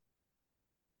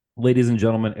Ladies and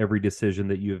gentlemen, every decision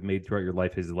that you have made throughout your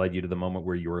life has led you to the moment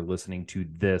where you are listening to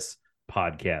this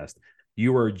podcast.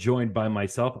 You are joined by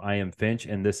myself. I am Finch,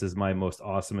 and this is my most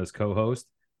awesomest co-host.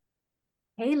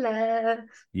 Hey, love.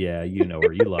 Yeah, you know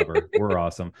her. You love her. We're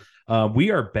awesome.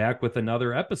 We are back with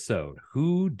another episode.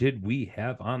 Who did we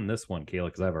have on this one, Kayla?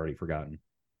 Because I've already forgotten.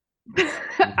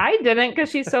 I didn't because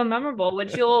she's so memorable,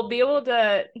 which you'll be able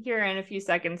to hear in a few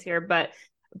seconds here. But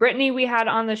Brittany, we had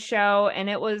on the show, and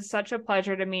it was such a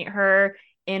pleasure to meet her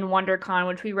in WonderCon,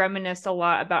 which we reminisced a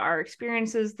lot about our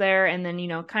experiences there. And then,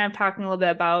 kind of talking a little bit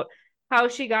about how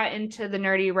she got into the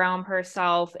nerdy realm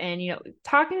herself and,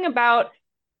 talking about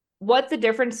what the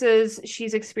differences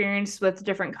she's experienced with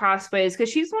different cosplays because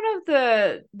she's one of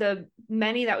the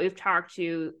many that we've talked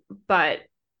to, but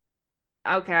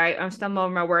okay, I'm stumbling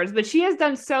over my words, but she has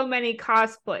done so many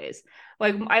cosplays.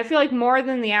 Like, I feel like more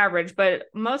than the average, but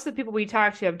most of the people we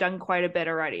talk to have done quite a bit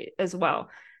already as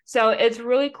well. So it's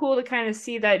really cool to kind of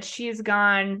see that she's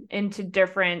gone into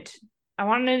different, I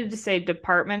wanted to say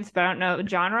departments, but I don't know,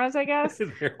 genres, I guess.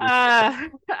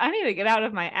 I need to get out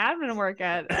of my admin work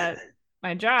at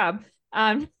my job.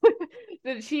 Um,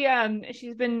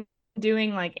 she's been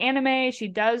doing like anime, she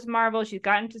does Marvel, she's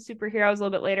gotten to superheroes a little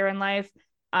bit later in life.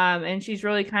 And she's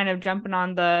really kind of jumping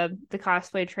on the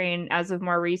cosplay train as of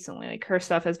more recently. Like her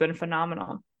stuff has been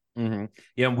phenomenal. Mm-hmm.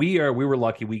 Yeah, we were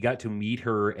lucky. We got to meet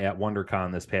her at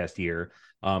WonderCon this past year.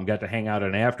 Got to hang out at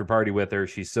an after party with her.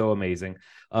 She's so amazing.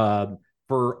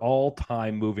 For all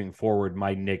time moving forward,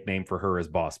 my nickname for her is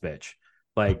Boss Bitch.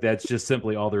 Like that's just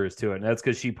simply all there is to it. And that's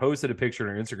because she posted a picture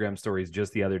in her Instagram stories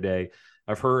just the other day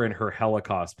of her and her Hella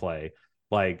cosplay,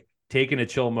 like taking a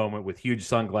chill moment with huge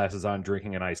sunglasses on,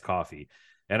 drinking an iced coffee.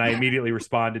 And I immediately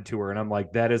responded to her and I'm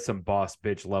like, that is some boss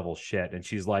bitch level shit. And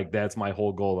she's like, that's my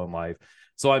whole goal in life.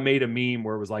 So I made a meme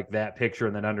where it was like that picture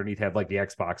and then underneath had like the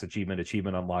Xbox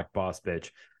achievement unlocked boss bitch.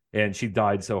 And she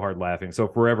died so hard laughing. So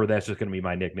forever, that's just going to be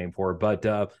my nickname for her.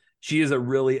 But she is a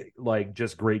really like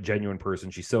just great, genuine person.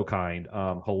 She's so kind,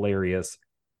 hilarious.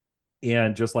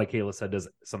 And just like Kayla said, does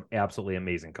some absolutely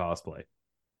amazing cosplay.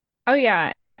 Oh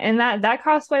yeah. And that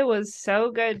cosplay was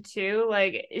so good too.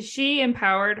 Like she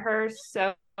empowered her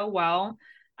so well.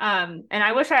 And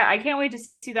I can't wait to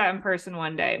see that in person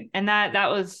one day. And that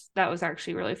was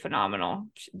actually really phenomenal.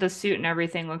 The suit and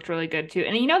everything looked really good too.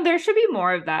 And there should be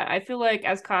more of that. I feel like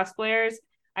as cosplayers,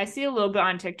 I see a little bit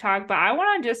on TikTok, but I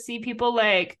want to just see people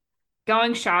like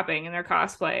going shopping in their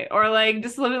cosplay or like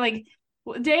just living like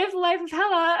day of the life of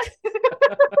Hella.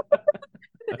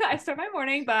 I start my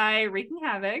morning by wreaking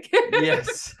havoc.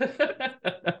 Yes.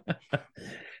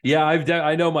 Yeah,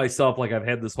 I know myself. Like I've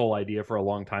had this whole idea for a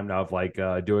long time now of like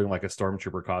doing like a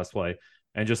stormtrooper cosplay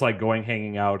and just like going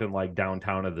hanging out in like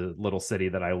downtown of the little city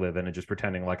that I live in and just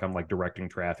pretending like I'm like directing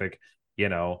traffic. You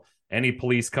know, any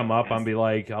police come up,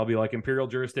 Yes. I'll be like Imperial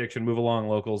jurisdiction, move along,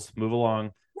 locals, move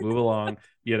along, move along.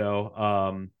 You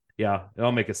know, yeah,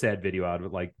 I'll make a sad video out of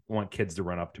it. Like, I want kids to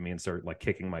run up to me and start like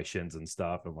kicking my shins and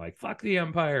stuff. And like, fuck the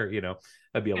Empire. You know,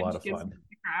 that'd be a And lot just of gives fun. me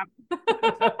the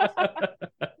crap.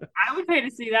 I would pay to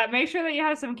see that. Make sure that you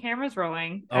have some cameras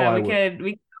rolling. Oh, I would.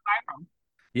 We could buy from.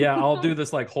 Yeah, I'll do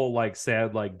this like whole like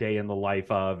sad like day in the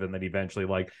life of, and then eventually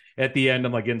like at the end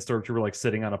I'm like in Stormtrooper like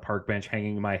sitting on a park bench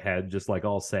hanging my head just like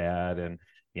all sad and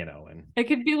you know and It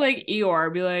could be like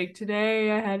Eeyore, be like, today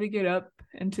I had to get up,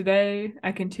 and today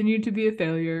I continue to be a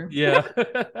failure. yeah.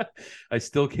 I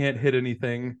still can't hit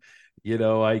anything. You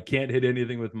know, I can't hit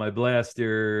anything with my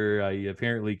blaster. I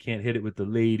apparently can't hit it with the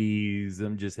ladies.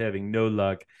 I'm just having no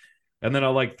luck. And then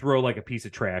I'll like throw like a piece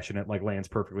of trash and it like lands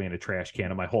perfectly in a trash can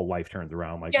and my whole life turns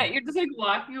around like Yeah, you're just like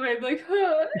walking away, like,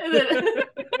 huh, and then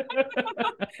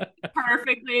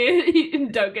perfectly, you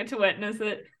don't get to witness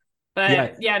it. yeah.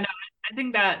 But yeah, no, I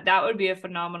think that would be a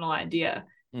phenomenal idea.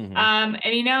 Mm-hmm. And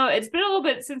it's been a little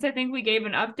bit since I think we gave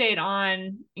an update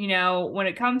on, when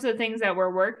it comes to things that we're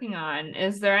working on.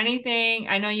 Is there anything?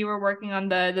 I know you were working on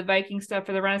the Viking stuff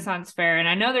for the Renaissance Fair, and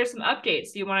I know there's some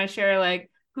updates. Do you want to share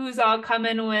like who's all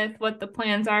coming with what the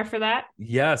plans are for that?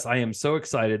 Yes, I am so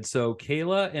excited. So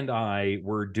Kayla and I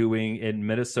were doing in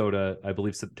Minnesota, I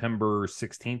believe September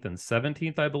 16th and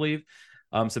 17th, I believe.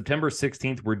 September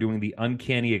 16th, we're doing the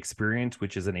Uncanny Experience,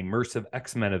 which is an immersive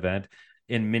X-Men event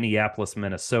in Minneapolis,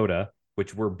 Minnesota,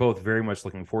 which we're both very much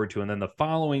looking forward to. And then the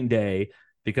following day,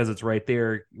 because it's right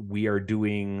there, we are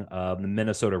doing the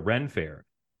Minnesota Ren Fair.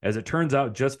 As it turns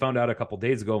out, just found out a couple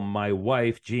days ago, my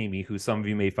wife, Jamie, who some of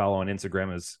you may follow on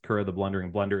Instagram as Kura the Blundering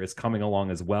Blunder, is coming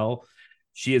along as well.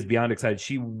 She is beyond excited.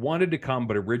 She wanted to come,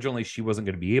 but originally she wasn't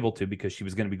going to be able to because she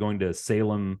was going to be going to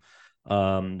Salem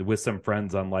with some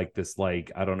friends on like this,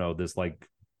 like, I don't know, this like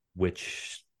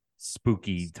witch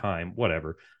spooky time,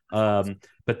 whatever.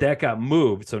 But that got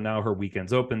moved, so now her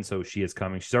weekend's open, so she is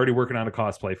coming. She's already working on a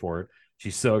cosplay for it.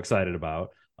 She's so excited about.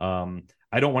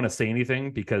 I don't want to say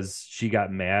anything because she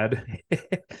got mad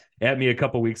at me a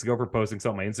couple weeks ago for posting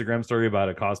something on my Instagram story about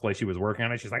a cosplay she was working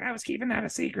on. She's like, I was keeping that a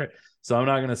secret. So I'm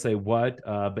not going to say what,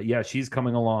 but yeah, she's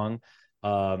coming along.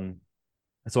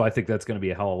 So I think that's going to be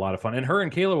a hell of a lot of fun. And her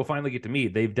and Kayla will finally get to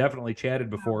meet. They've definitely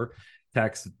chatted before,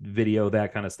 text, video,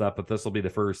 that kind of stuff, but this will be the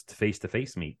first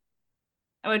face-to-face meet.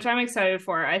 Which I'm excited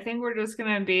for. I think we're just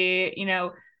going to be,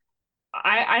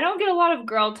 I don't get a lot of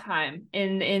girl time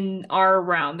in our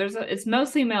realm. It's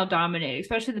mostly male dominated,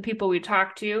 especially the people we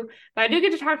talk to. But I do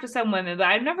get to talk to some women, but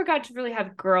I've never got to really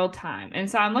have girl time. And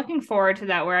so I'm looking forward to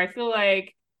that, where I feel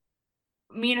like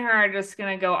me and her are just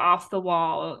gonna go off the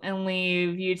wall and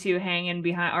leave you two hanging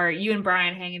behind, or you and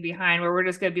Brian hanging behind, where we're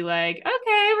just gonna be like,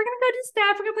 okay, we're gonna go do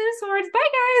stuff, we're gonna play the swords.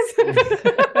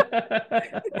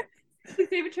 Bye guys.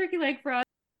 Save a turkey leg for us.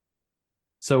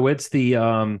 So it's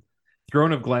the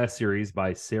Throne of Glass series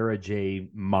by Sarah J.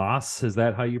 Maas. Is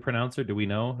that how you pronounce it? Do we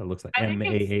know? It looks like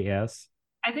Maas.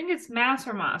 I think it's Mass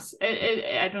or Moss.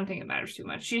 I don't think it matters too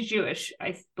much. She's Jewish,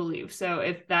 I believe. So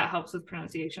if that helps with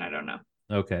pronunciation, I don't know.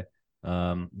 Okay.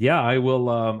 Yeah, I will.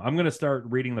 I'm going to start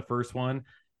reading the first one.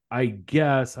 I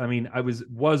guess, I mean, I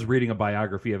was reading a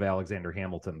biography of Alexander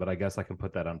Hamilton, but I guess I can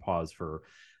put that on pause for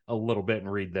a little bit and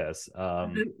read this.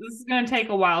 This is going to take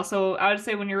a while. So I would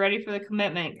say when you're ready for the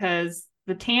commitment, because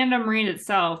the tandem read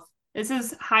itself, this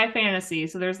is high fantasy.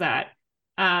 So there's that.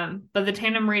 But the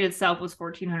tandem read itself was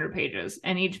 1,400 pages,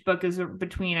 and each book is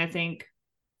between, I think,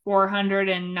 400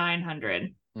 and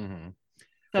 900. Mm-hmm.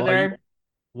 So well,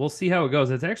 we'll see how it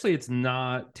goes. It's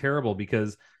not terrible,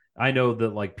 because I know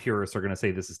that like purists are going to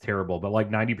say this is terrible, but like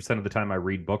 90% of the time I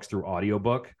read books through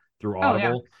audiobook, through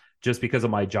Audible, just because of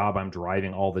my job. I'm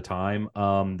driving all the time.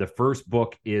 The first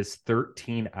book is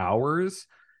 13 hours,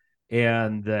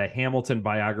 and the Hamilton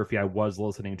biography I was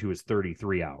listening to is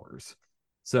 33 hours.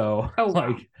 So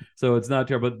so it's not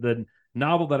terrible. But the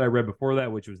novel that I read before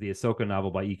that, which was the Ahsoka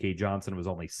novel by E.K. Johnson, was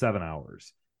only 7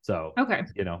 hours. So,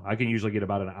 I can usually get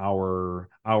about an hour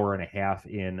and a half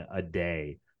in a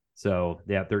day. So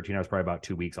yeah, 13 hours, probably about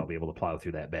 2 weeks. I'll be able to plow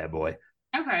through that bad boy.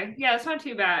 Okay. Yeah, it's not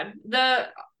too bad.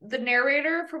 The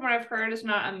narrator, from what I've heard, is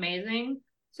not amazing.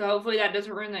 So hopefully that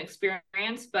doesn't ruin the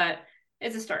experience, but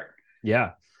it's a start.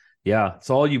 Yeah. Yeah.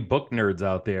 So all you book nerds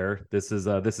out there, this is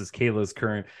Kayla's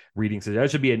current reading. So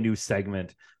that should be a new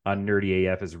segment on Nerdy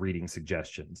AF, is reading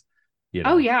suggestions.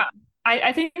 Oh yeah.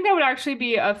 I think that would actually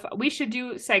be we should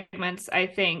do segments, I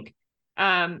think.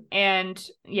 And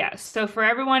yeah, so for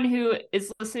everyone who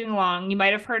is listening along, you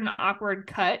might have heard an awkward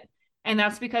cut, and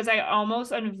that's because I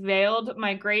almost unveiled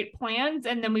my great plans,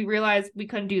 and then we realized we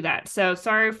couldn't do that. So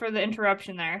sorry for the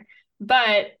interruption there.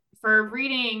 But for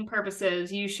reading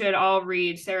purposes, you should all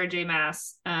read Sarah J.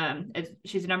 Maas.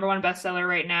 She's a #1 bestseller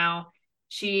right now.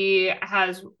 She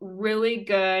has really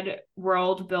good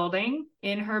world building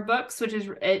in her books, which is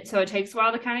it. So it takes a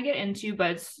while to kind of get into,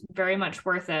 but it's very much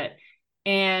worth it.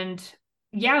 And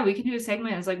yeah, we can do a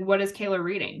segment. It's like, what is Kayla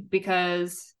reading?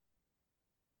 Because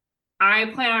I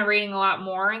plan on reading a lot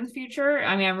more in the future.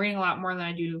 I mean, I'm reading a lot more than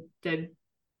I did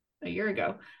a year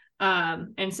ago.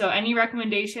 And so any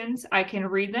recommendations, I can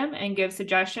read them and give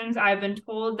suggestions. I've been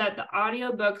told that the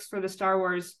audiobooks for the Star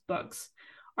Wars books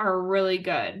are really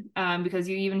good, because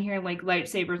you even hear like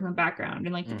lightsabers in the background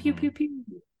and like the pew pew pew.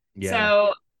 Yeah.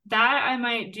 So that I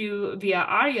might do via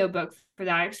audiobook for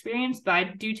that experience, but I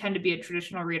do tend to be a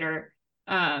traditional reader,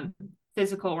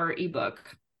 physical or ebook.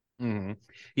 Mm-hmm.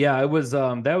 Yeah, it was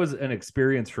that was an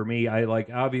experience for me. I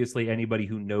obviously anybody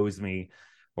who knows me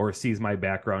or sees my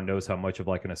background knows how much of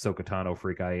like an Ahsoka Tano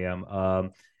freak I am.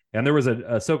 And there was a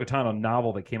Ahsoka Tano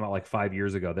novel that came out like 5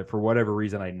 years ago that for whatever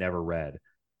reason I never read.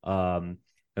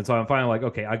 And so I'm finally like,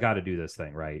 okay, I got to do this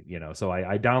thing, right? So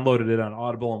I downloaded it on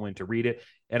Audible and went to read it.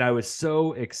 And I was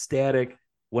so ecstatic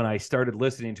when I started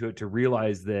listening to it to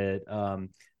realize that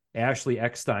Ashley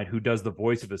Eckstein, who does the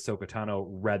voice of Ahsoka Tano,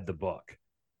 read the book,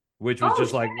 which was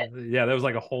just shit. That was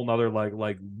like a whole nother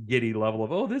like giddy level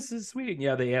of, oh, this is sweet. And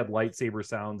yeah, they add lightsaber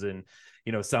sounds and,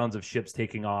 sounds of ships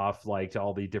taking off, like to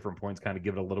all the different points, kind of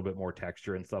give it a little bit more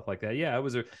texture and stuff like that. Yeah, it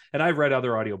was and I've read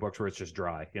other audiobooks where it's just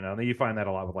dry, and you find that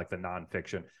a lot with like the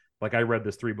nonfiction. Like I read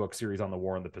this 3-book series on the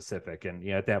war in the Pacific, and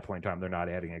at that point in time, they're not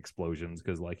adding explosions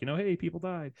because hey, people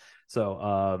died.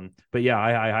 So, but yeah,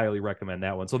 I highly recommend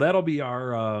that one. So that'll be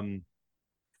our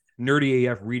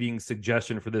Nerdy AF reading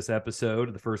suggestion for this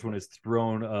episode. The first one is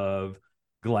Throne of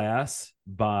Glass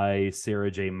by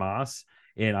Sarah J. Maas.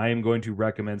 And I am going to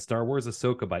recommend Star Wars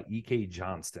Ahsoka by E.K.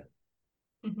 Johnston.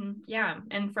 Mm-hmm. Yeah.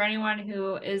 And for anyone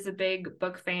who is a big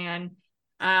book fan,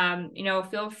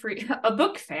 feel free, a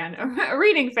book fan, a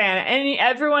reading fan, and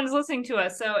everyone's listening to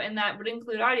us. So, and that would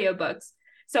include audiobooks.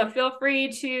 So feel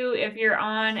free to, if you're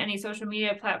on any social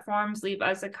media platforms, leave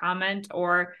us a comment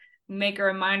or make a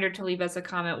reminder to leave us a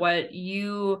comment what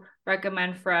you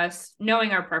recommend for us,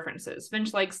 knowing our preferences.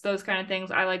 Finch likes those kind of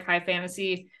things. I like high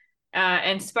fantasy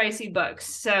and spicy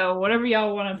books. So whatever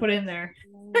y'all want to put in there.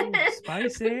 Ooh,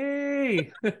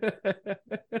 spicy.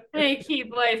 Hey,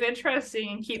 keep life interesting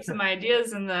and keep some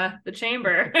ideas in the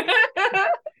chamber.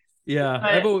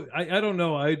 Yeah, But, I don't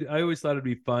know. I always thought it'd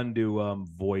be fun to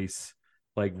voice,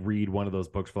 like, read one of those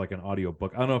books for like an audio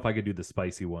book. I don't know if I could do the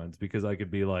spicy ones, because I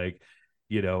could be like,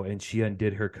 and she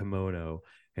undid her kimono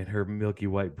and her milky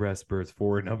white breast burst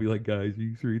forward, and I'll be like, guys, are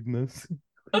you reading this?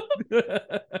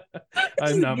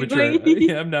 I'm not mature.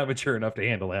 I'm not mature enough to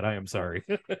handle that. I am sorry.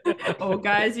 Oh,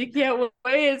 guys, you can't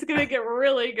wait. It's gonna get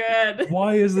really good.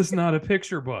 Why is this not a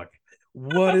picture book?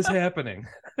 What is happening?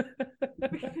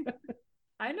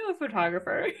 I know a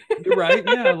photographer. You're right.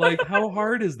 Yeah. Like, how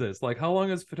hard is this? Like, how long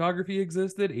has photography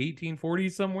existed? 1840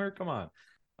 somewhere? Come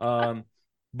on.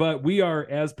 But we are,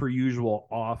 as per usual,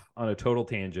 off on a total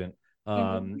tangent.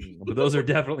 But those are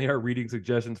definitely our reading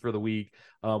suggestions for the week.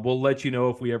 We'll let you know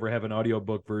if we ever have an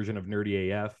audiobook version of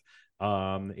Nerdy AF.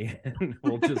 And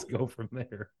we'll just go from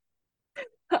there.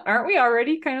 Aren't we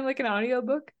already kind of like an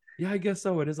audiobook? Yeah, I guess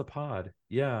so. It is a pod.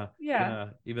 Yeah.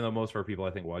 Even though most of our people,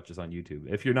 I think, watch us on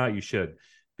YouTube. If you're not, you should,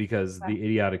 because the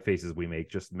idiotic faces we make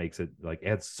just makes it, like,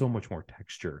 adds so much more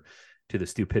texture to the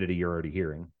stupidity you're already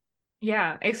hearing.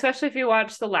 Yeah, especially if you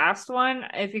watch the last one.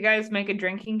 If you guys make a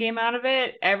drinking game out of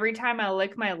it, every time I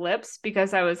lick my lips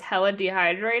because I was hella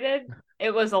dehydrated,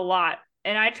 it was a lot.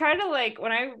 And I try to, like,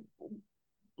 when I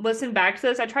listen back to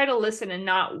this, I try to listen and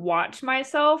not watch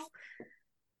myself.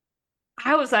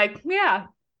 I was like, yeah.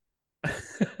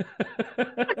 It's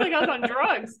like I was on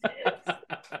drugs.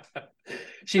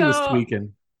 She was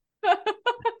tweaking.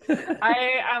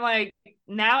 I'm like,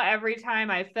 now every time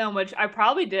I film, which I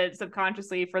probably did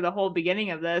subconsciously for the whole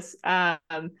beginning of this,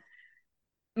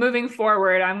 moving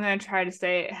forward, I'm going to try to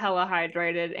stay hella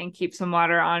hydrated and keep some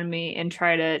water on me and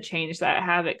try to change that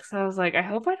habit. Because I was like, I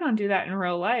hope I don't do that in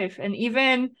real life. And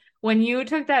even when you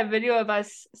took that video of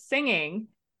us singing,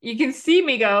 you can see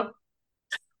me go.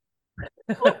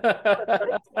 I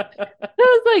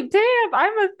was like, damn,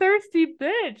 I'm a thirsty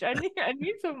bitch. I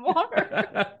need some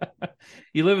water.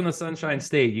 You live in the Sunshine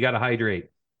State. You got to hydrate.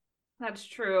 That's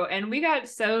true. And we got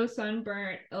so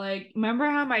sunburnt. Like, remember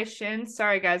how my shins,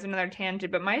 sorry guys, another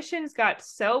tangent, but my shins got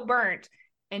so burnt.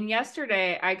 And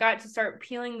yesterday I got to start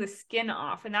peeling the skin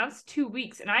off, and that's 2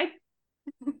 weeks. And I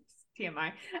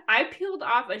TMI, I peeled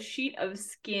off a sheet of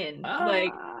skin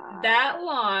like that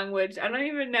long, which I don't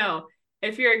even know.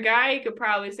 If you're a guy, you could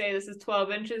probably say this is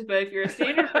 12 inches, but if you're a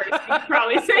standard person, you could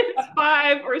probably say it's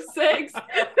 5 or 6.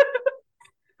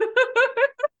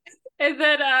 And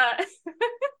then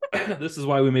this is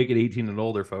why we make it 18 and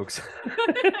older, folks.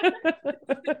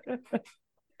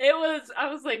 I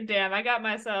was like, damn, I got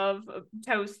myself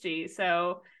toasty.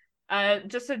 So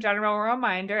just a general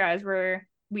reminder, as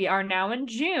we are now in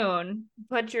June,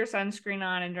 put your sunscreen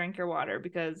on and drink your water,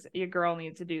 because your girl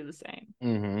needs to do the same.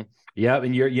 Mm-hmm. Yeah,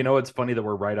 and it's funny that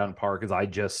we're right on par, because I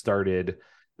just started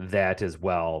that as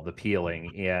well, the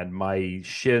peeling, and my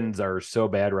shins are so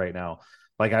bad right now.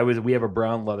 Like, we have a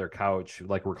brown leather couch,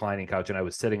 like reclining couch, and I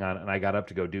was sitting on it, and I got up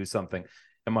to go do something,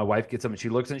 and my wife gets up and she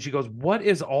looks and she goes, "What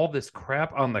is all this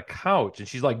crap on the couch?" And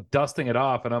she's like dusting it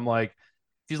off, and I'm like,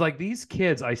 she's like, "These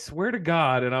kids, I swear to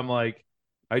God." And I'm like,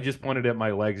 I just pointed at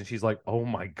my legs, and she's like, "Oh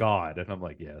my God." And I'm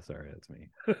like, "Yeah, sorry, that's me."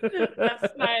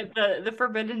 That's the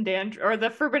forbidden or the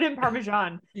forbidden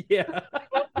Parmesan. Yeah.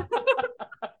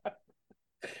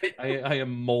 I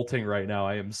am molting right now.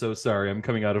 I am so sorry. I'm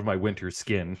coming out of my winter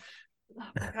skin. Oh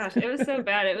my gosh, it was so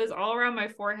bad. It was all around my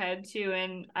forehead too.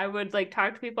 And I would, like,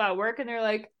 talk to people at work, and they're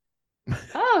like,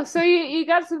 "Oh, so you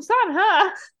got some sun,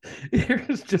 huh?"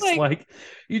 It's just like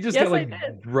you just yes, got like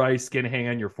dry skin hang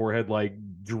on your forehead, like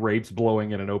drapes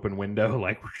blowing in an open window,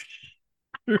 like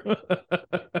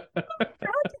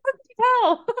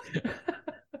tell.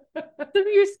 Some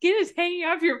of your skin is hanging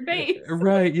off your face.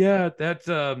 Right. Yeah. That's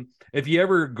if you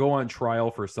ever go on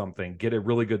trial for something, get a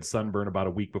really good sunburn about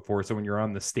a week before. So when you're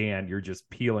on the stand, you're just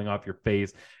peeling off your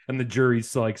face, and the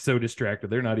jury's like so distracted,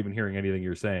 they're not even hearing anything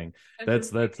you're saying.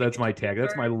 That's my tag.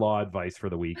 That's my law advice for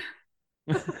the week.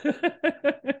 I'll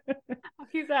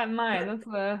keep that in mind.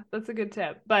 That's a good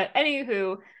tip. But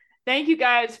anywho, thank you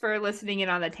guys for listening in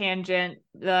on the tangent.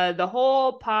 The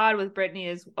whole pod with Brittany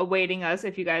is awaiting us,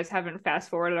 if you guys haven't fast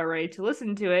forwarded already to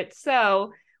listen to it.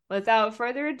 So without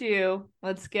further ado,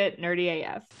 let's get nerdy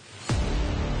AF.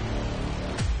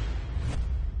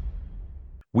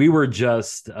 we were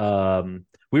just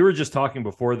talking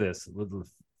before this with the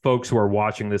folks who are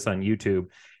watching this on YouTube,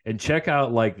 and check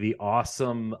out like the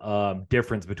awesome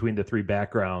difference between the three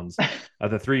backgrounds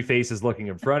of the three faces looking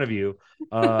in front of you.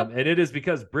 And it is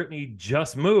because Brittany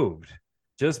just moved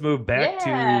back to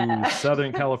Yeah.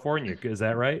 Southern California. Is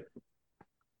that right?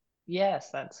 Yes,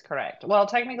 that's correct. Well,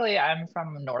 technically, I'm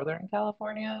from Northern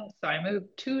California, so I moved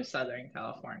to Southern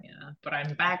California, but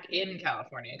I'm back in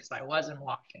California because I was in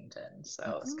Washington,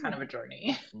 so it's kind of a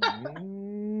journey.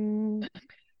 Mm.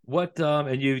 What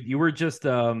and you were just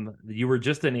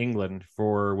in England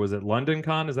for, was it London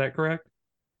Con, is that correct?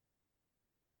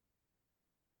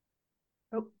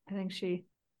 Oh, I think she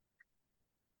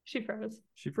froze.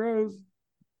 She froze.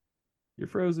 You're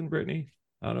frozen, Brittany.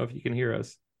 I don't know if you can hear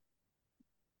us.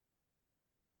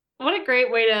 What a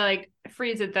great way to like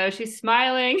freeze it though. She's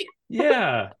smiling.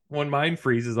 Yeah. When mine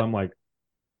freezes, I'm like,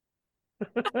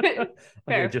 like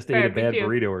I Fair, just ate a fair, me bad too.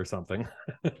 burrito or something.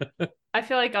 I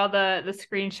feel like all the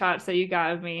screenshots that you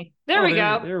got of me. There Oh, we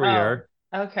go. there we Oh, are.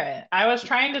 okay. I was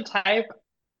trying to type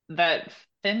that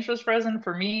Finch was frozen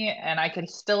for me, and I could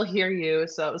still hear you,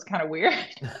 so it was kind of weird.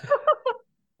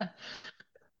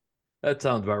 That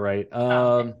sounds about right.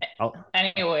 Um, I'll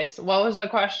Anyways, what was the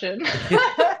question?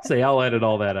 say I'll edit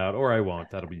all that out, or I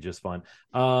won't. That'll be just fun.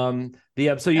 So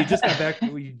you just got back.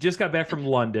 You just got back from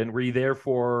London. Were you there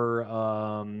for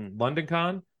London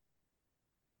Con?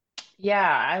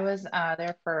 Yeah, I was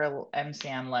there for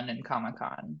MCM London Comic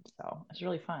Con, so it was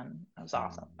really fun. It was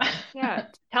awesome. Yeah.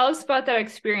 Tell us about that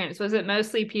experience. Was it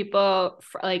mostly people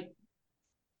like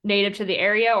native to the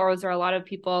area, or was there a lot of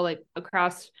people like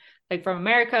across, like from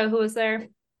America who was there?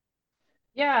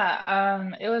 Yeah,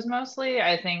 it was mostly,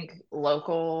 I think,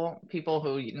 local people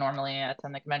who normally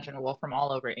attend the convention, well, from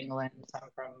all over England, some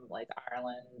from like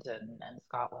Ireland and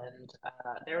Scotland.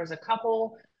 There was a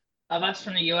couple of us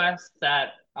from the US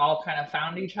that all kind of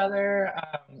found each other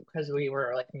because we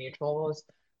were like mutuals.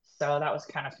 So that was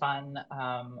kind of fun.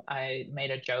 I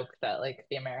made a joke that like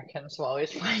the Americans will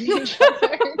always find each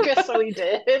other because we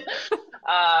did.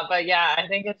 But yeah, I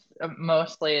think it's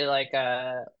mostly like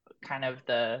a kind of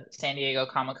the San Diego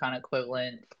Comic Con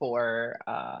equivalent for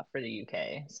the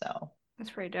UK. So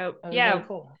That's pretty dope. it was really Yeah.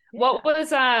 cool. What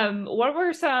Yeah. was what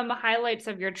were some highlights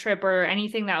of your trip or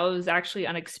anything that was actually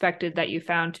unexpected that you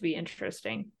found to be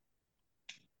interesting?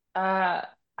 Uh,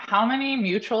 how many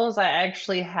mutuals I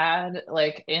actually had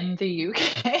like in the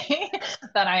UK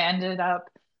that I ended up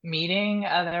meeting.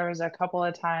 There was a couple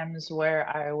of times where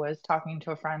I was talking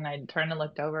to a friend, I turned and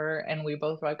looked over, and we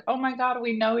both were like, "Oh my God,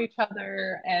 we know each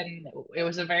other!" And it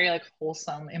was a very like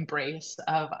wholesome embrace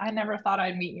of, "I never thought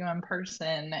I'd meet you in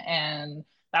person," and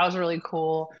that was really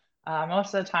cool.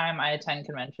 Most of the time, I attend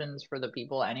conventions for the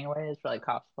people, anyways, for like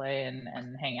cosplay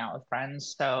and hang out with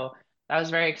friends. So that was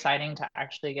very exciting to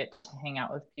actually get to hang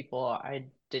out with people I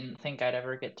didn't think I'd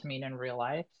ever get to meet in real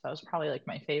life. So that was probably like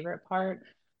my favorite part.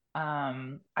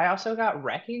 I also got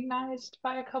recognized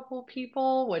by a couple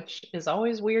people, which is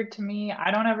always weird to me.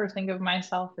 I don't ever think of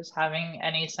myself as having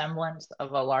any semblance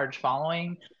of a large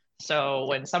following. So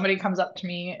when somebody comes up to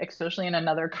me, especially in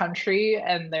another country,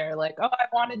 and they're like, "Oh, I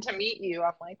wanted to meet you,"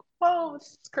 I'm like, "Whoa,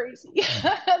 this is crazy."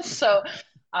 So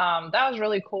that was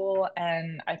really cool.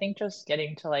 And I think just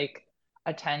getting to like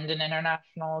attend an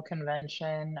international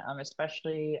convention,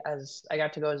 especially as I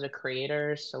got to go as a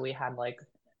creator. So we had like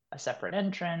a separate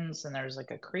entrance and there's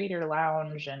like a creator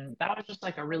lounge. And that was just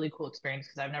like a really cool experience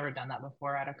because I've never done that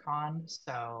before at a con.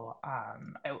 So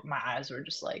my eyes were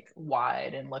just like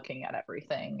wide and looking at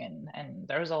everything. And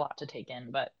there was a lot to take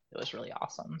in, but it was really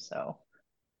awesome. So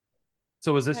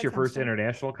So was this That your sounds first fun.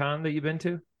 international con that you've been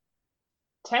to?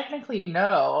 technically,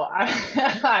 no.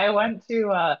 I went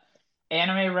to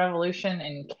Anime Revolution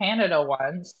in Canada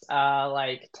once,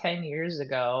 like 10 years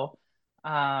ago,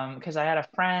 because I had a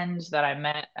friend that I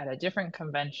met at a different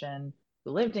convention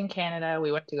who lived in Canada.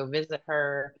 We went to go visit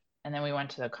her, and then we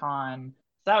went to the con.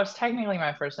 So that was technically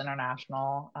my first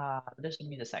international. This would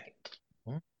be the second.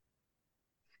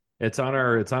 It's on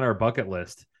our bucket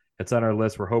list. It's on our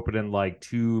list. We're hoping in like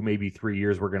 2, maybe 3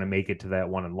 years we're gonna make it to that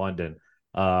one in London.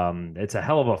 It's a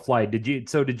hell of a flight. Did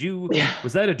you Yeah,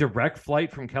 was that a direct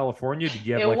flight from California? Did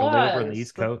you have it like a layover on the was.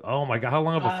 East Coast? Oh my God, how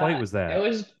long of a flight was It that?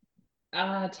 was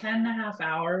 10 and a half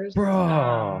hours.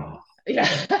 Bro. Yeah.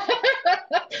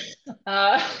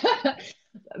 uh,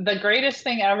 the greatest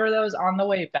thing ever though is on the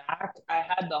way back, I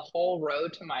had the whole row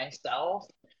to myself.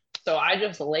 So I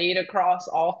just laid across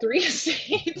all three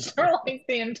seats for like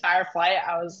the entire flight.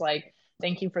 I was like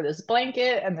thank you for this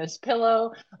blanket and this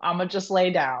pillow. I'm gonna just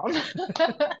lay down.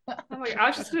 Oh my, I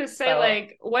was just gonna say, So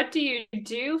like, what do you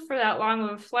do for that long of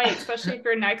a flight, especially if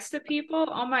you're next to people?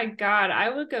 Oh my God, I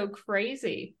would go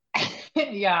crazy.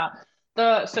 yeah.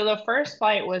 The first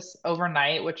flight was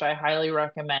overnight, which I highly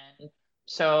recommend.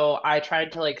 So I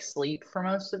tried to like sleep for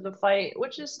most of the flight,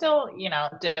 which is still,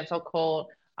 difficult.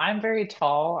 I'm very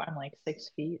tall. I'm like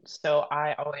 6 feet, so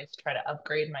I always try to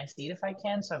upgrade my seat if I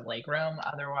can, so I have leg room.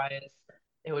 Otherwise,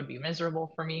 it would be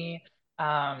miserable for me.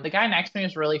 The guy next to me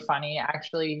was really funny.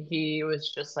 Actually, he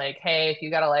was just like, "Hey, if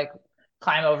you gotta like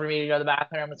climb over me to go to the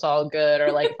bathroom, it's all good."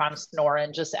 Or like if I'm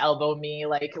snoring, just elbow me.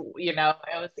 Like, it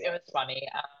was funny.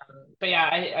 But yeah,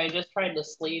 I just tried to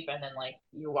sleep and then like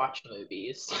you watch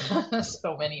movies.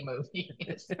 So many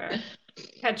movies. Fair.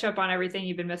 Catch up on everything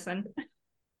you've been missing.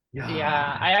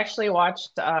 Yeah, I actually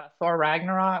watched Thor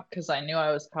Ragnarok because I knew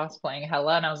I was cosplaying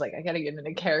Hela and I was like, I gotta get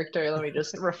into character. Let me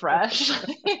just refresh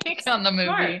on the movie.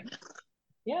 Smart.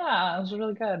 Yeah, it was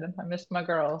really good. I missed my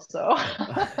girl, so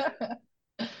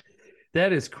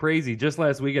That is crazy. Just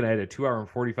last weekend, I had a 2 hour and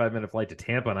 45-minute flight to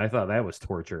Tampa, and I thought that was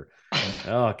torture.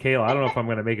 Oh, Kayla, I don't know if I'm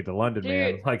going to make it to London, Dude,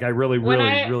 man. Like, I really, when really,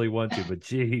 I really want to, but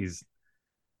geez.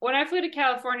 when I flew to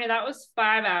California, that was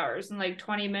 5 hours and like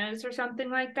 20 minutes or something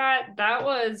like that. That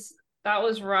was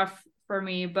rough for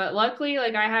me. But luckily,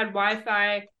 like I had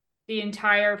Wi-Fi the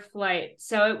entire flight.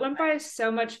 So it went by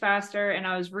so much faster and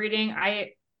I was reading.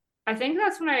 I think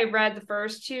that's when I read the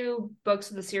first two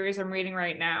books of the series I'm reading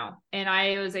right now. And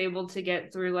I was able to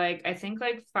get through like I think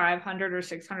like 500 or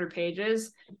 600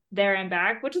 pages there and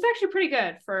back, which is actually pretty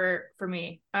good for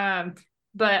me.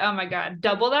 But oh my God,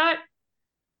 double that.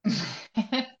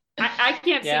 I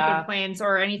can't sleep in yeah. planes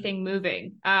or anything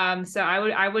moving. So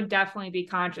I would definitely be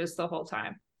conscious the whole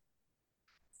time.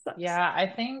 Sucks. Yeah, I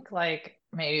think like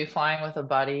maybe flying with a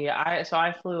buddy.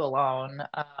 I flew alone,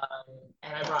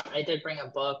 and I did bring a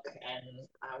book, and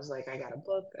I was like, I got a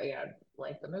book, I got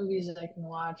like the movies that I can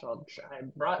watch. I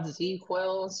brought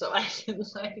Z-Quil so I can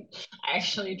like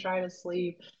actually try to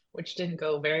sleep, which didn't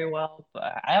go very well.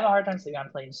 But I have a hard time sleeping on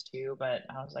planes too. But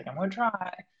I was like, I'm gonna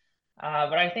try.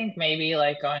 But I think maybe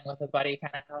like going with a buddy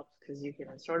kind of helps because you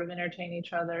can sort of entertain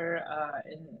each other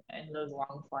in those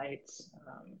long flights.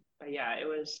 But yeah, it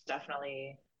was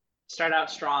definitely start out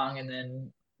strong, and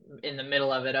then in the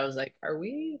middle of it, I was like, "Are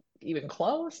we even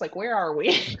close? Like, where are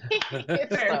we?" Fair.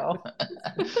 So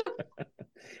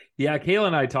Yeah, Kayla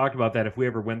and I talked about that. If we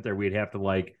ever went there, we'd have to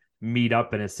like meet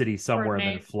up in a city somewhere and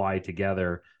then Coordinate. fly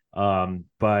together.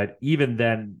 But even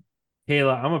then,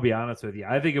 Kayla, I'm gonna be honest with you.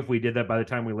 I think if we did that by the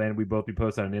time we landed, we'd both be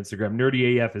posted on Instagram.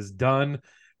 Nerdy AF is done.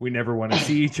 We never want to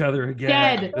see each other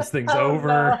again. Dead. This thing's oh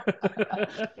over. no,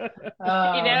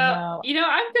 oh no.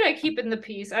 I'm gonna keep in the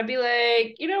peace. I'd be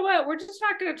like, you know what? We're just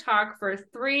not gonna talk for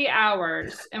 3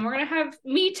 hours, and we're gonna have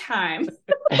me time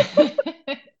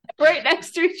right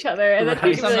next to each other, and then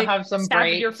Right. you can be like Have some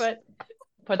snapping your breaks. foot.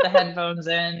 Put the headphones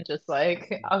in, just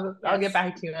like I'll get Yes.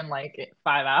 back to you in like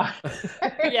 5 hours.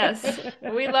 Yes,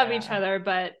 we love each other,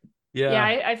 but yeah,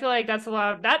 Yeah. I feel like that's a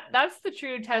lot of that's the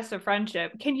true test of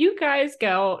friendship. Can you guys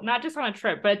go not just on a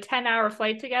trip, but a 10-hour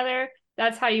flight together?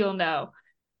 That's how you'll know.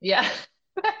 Yeah.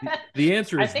 The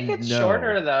answer I is think it's no.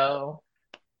 shorter though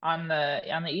on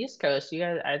the East Coast. You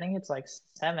guys, I think it's like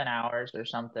 7 hours or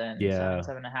something, Yeah.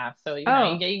 7.5. So you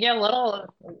Oh, get a little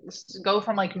go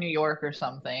from like New York or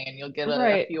something, and you'll get a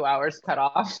right. few hours cut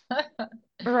off.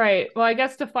 Right. Well, I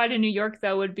guess to fly to New York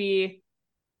though would be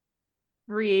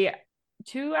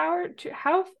 2 hour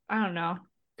how I don't know.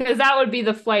 Because that would be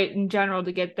the flight in general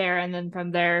to get there and then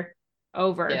from there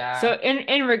over. So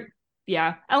Yeah.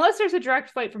 yeah, unless there's a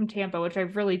direct flight from Tampa, which I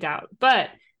really doubt, but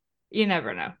you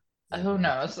never know. Who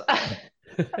knows?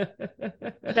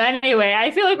 But anyway,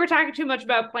 I feel like we're talking too much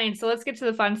about planes, so let's get to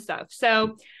the fun stuff.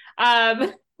 So,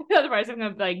 otherwise I'm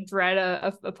gonna like dread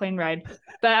a plane ride.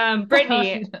 But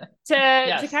Brittany, to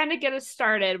Yes. kind of get us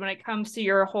started when it comes to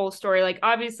your whole story, like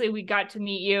obviously we got to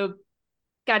meet you,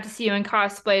 got to see you in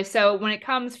cosplay. So when it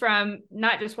comes from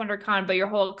not just WonderCon but your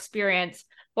whole experience,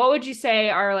 what would you say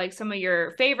are like some of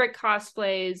your favorite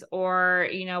cosplays, or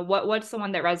what's the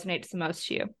one that resonates the most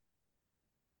to you?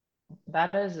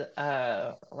 That is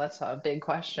that's a big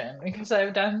question because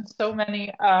I've done so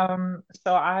many.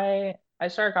 So I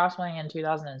started cosplaying in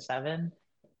 2007.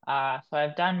 So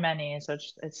I've done many, so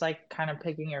it's like kind of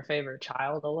picking your favorite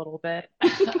child a little bit. I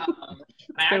It's a good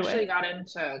way. actually got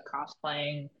into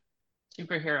cosplaying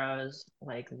superheroes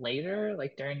like later,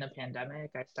 like during the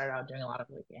pandemic. I started out doing a lot of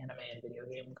like anime and video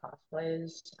game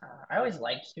cosplays. I always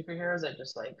liked superheroes. I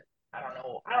just like I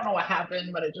don't know what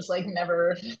happened, but it just like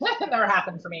never never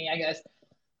happened for me, I guess.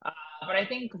 But I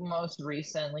think most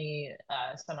recently,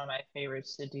 some of my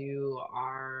favorites to do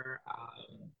are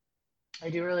I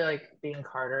do really like being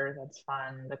Carter. That's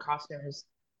fun. The costumes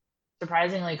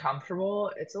surprisingly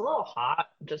comfortable. It's a little hot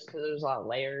just because there's a lot of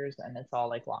layers and it's all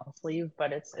like long sleeve,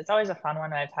 but it's always a fun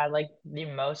one. I've had like the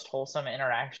most wholesome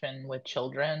interaction with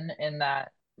children in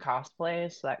that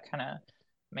cosplay, so that kind of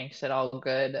makes it all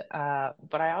good.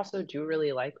 But I also do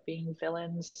really like being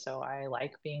villains, so I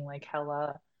like being like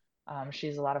Hella.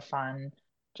 She's a lot of fun.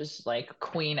 Just like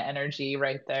queen energy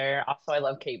right there. Also, I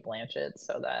love Kate Blanchett,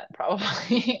 so that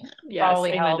probably Yes,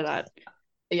 probably amen to helps. that.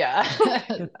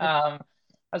 Yeah.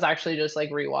 I was actually just like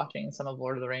rewatching some of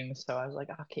Lord of the Rings, so I was like,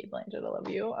 "Oh, Kate Blanchett, I love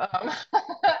you."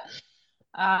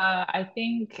 I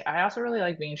think I also really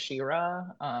like being Shira.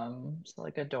 So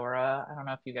like Adora. I don't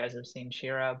know if you guys have seen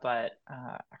Shira, but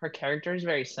her character is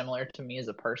very similar to me as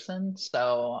a person.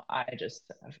 So I just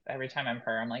every time I'm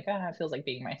her, I'm like, ah, it feels like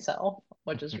being myself,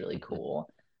 which is really cool.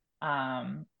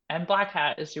 And Black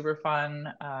Hat is super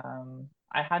fun. I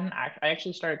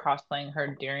actually started cosplaying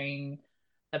her during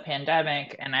the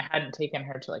pandemic and I hadn't taken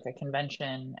her to like a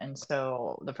convention. And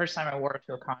so the first time I wore her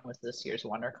to a con was this year's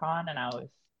WonderCon and I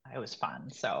was fun.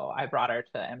 So I brought her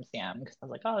to MCM because I was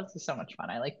like, oh, this is so much fun.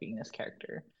 I like being this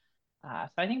character. So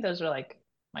I think those are like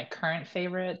my current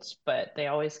favorites, but they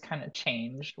always kind of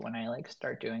change when I like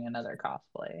start doing another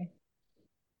cosplay.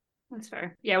 That's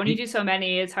fair. Yeah, when you do so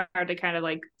many, it's hard to kind of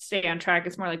like stay on track.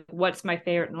 It's more like what's my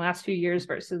favorite in the last few years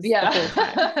versus the whole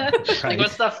time. Yeah. Like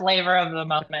what's the flavor of the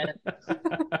moment?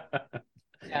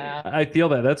 Yeah. I feel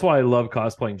that. That's why I love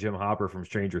cosplaying Jim Hopper from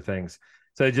Stranger Things.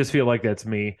 So I just feel like that's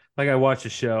me. Like I watch a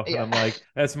show and Yeah. I'm like,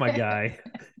 that's my guy.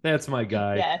 That's my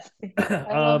guy. Yes.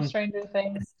 I love Stranger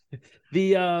Things.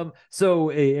 So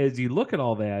as you look at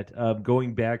all that,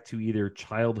 going back to either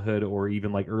childhood or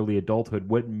even like early adulthood,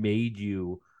 what made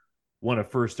you want to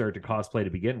first start to cosplay to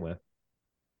begin with?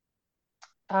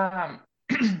 Um,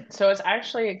 so it's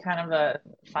actually kind of a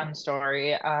fun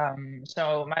story.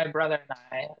 So my brother and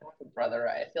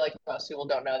I feel like most people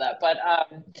don't know that, but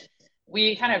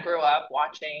we kind of grew up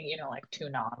watching, you know, like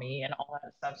Toonami and all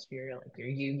that stuff. So your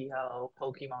Yu-Gi-Oh,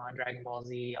 Pokemon, Dragon Ball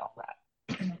Z, all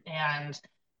that. And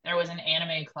there was an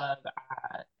anime club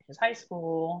at his high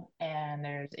school, and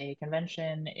there's a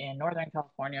convention in Northern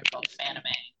California called Fanime.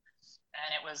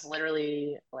 And it was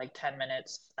literally like 10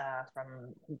 minutes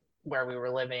from where we were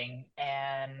living.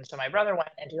 And so my brother went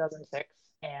in 2006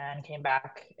 and came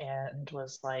back and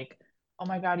was like, oh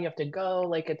my God, you have to go.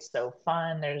 Like, it's so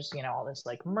fun. There's, you know, all this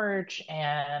like merch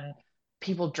and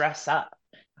people dress up.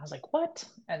 I was like, what?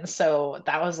 And so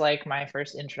that was like my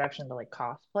first introduction to like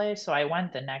cosplay. So I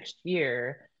went the next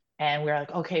year and we were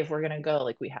like, okay, if we're going to go,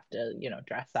 like, we have to, you know,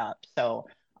 dress up. So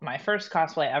my first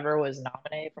cosplay ever was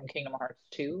Naminé from Kingdom Hearts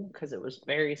 2 because it was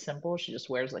very simple. She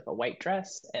just wears like a white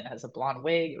dress and has a blonde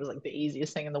wig. It was like the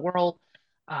easiest thing in the world.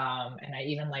 And I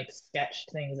even like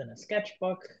sketched things in a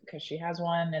sketchbook because she has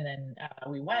one. And then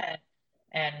we went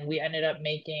and we ended up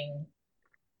making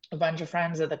a bunch of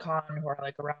friends at the con who are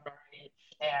like around our age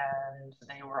and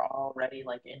they were already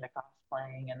like into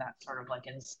cosplaying and that sort of like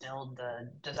instilled the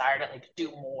desire to like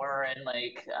do more and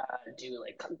like do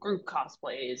like group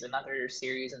cosplays and other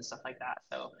series and stuff like that.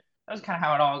 So that was kind of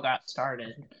how it all got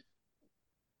started.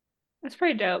 That's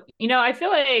pretty dope. You know, I feel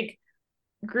like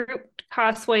group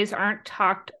cosplays aren't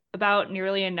talked about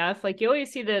nearly enough. Like you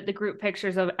always see the group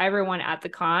pictures of everyone at the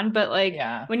con, but like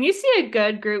Yeah. when you see a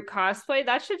good group cosplay,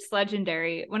 that shit's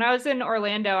legendary. When I was in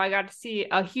Orlando, I got to see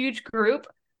a huge group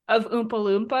of Oompa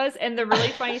Loompas, and the really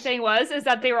funny thing was is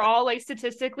that they were all like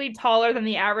statistically taller than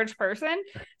the average person.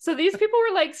 So these people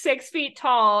were like 6 feet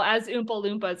tall as Oompa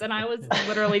Loompas, and I was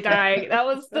literally dying. That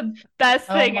was the best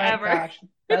Oh thing my ever. gosh,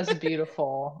 that's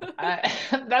beautiful.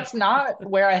 That's not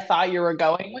where I thought you were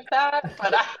going with that,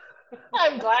 but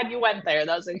I'm glad you went there.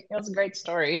 That was a great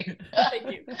story.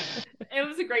 Thank you. It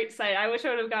was a great sight. I wish I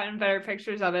would have gotten better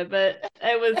pictures of it, but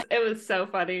it was so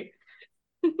funny.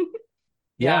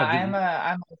 Yeah,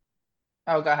 Yeah,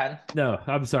 the oh, go ahead. no,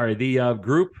 I'm sorry. The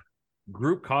group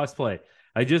cosplay.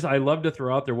 I love to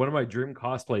throw out there one of my dream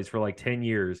cosplays for like 10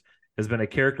 years has been a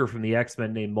character from the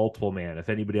X-Men named Multiple Man, if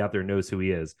anybody out there knows who he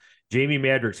is. Jamie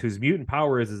Madrox, whose mutant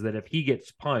power is that if he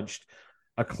gets punched,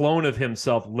 a clone of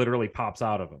himself literally pops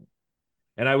out of him.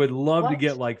 And I would love to What?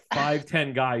 get like 5,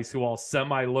 10 guys who all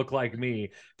semi look like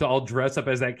me to all dress up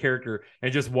as that character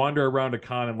and just wander around a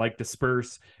con and like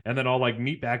disperse and then all like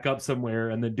meet back up somewhere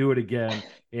and then do it again.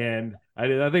 And I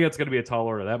think it's going to be a tall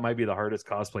order. That might be the hardest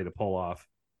cosplay to pull off.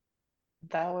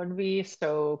 That would be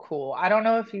so cool. I don't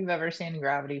know if you've ever seen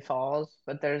Gravity Falls,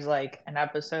 but there's like an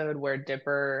episode where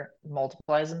Dipper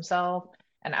multiplies himself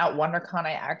And at WonderCon,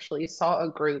 I actually saw a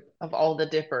group of all the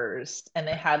dippers, and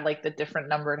they had like the different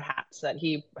numbered hats that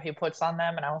he puts on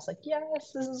them. And I was like,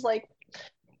 yes, this is like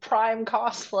prime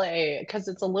cosplay because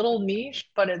it's a little niche,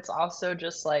 but it's also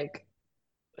just like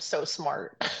so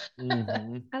smart.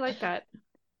 Mm-hmm. I like that.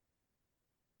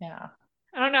 Yeah.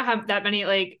 I don't know how that many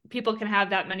like people can have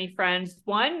that many friends.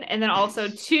 One, and then also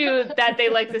two, that they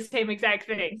like the same exact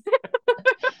thing.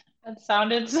 That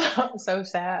sounded so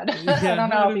sad. I Yeah, don't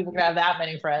know how people can have that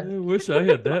many friends. I wish I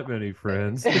had that many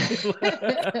friends.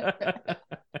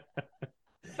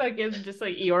 Fucking just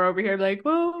like Eeyore over here, like,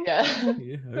 whoa. Yeah.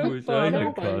 Yeah, I wish I had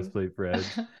Nobody. cosplay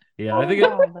friends. Yeah, I Oh, think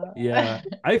no. yeah,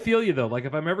 I feel you though. Like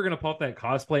if I'm ever gonna pull off that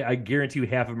cosplay, I guarantee you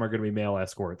half of them are gonna be male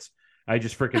escorts. I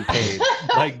just freaking paid.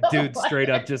 Like, dude, straight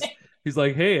up just he's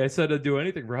like, hey, I said I'd do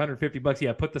anything for $150.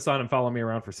 Yeah, put this on and follow me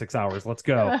around for 6 hours. Let's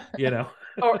go. You know.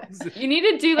 Or you need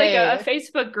to do like a Hey.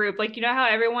 Facebook group. Like, you know how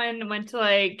everyone went to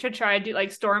like to try to do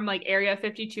like storm like Area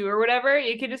 52 or whatever?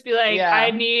 You could just be like, Yeah.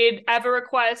 I have a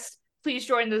request. Please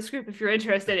join this group if you're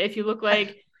interested. If you look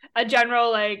like a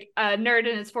general like a nerd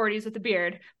in his 40s with a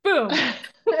beard. Boom.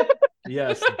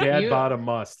 Yes, dad You- bottom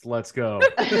must. Let's go.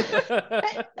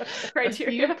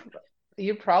 Criteria.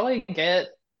 You probably get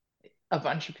a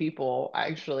bunch of people,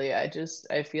 actually. I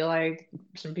feel like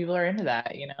some people are into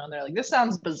that, you know, and they're like, this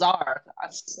sounds bizarre.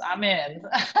 I'm in.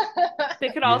 They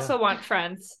could Yeah. also want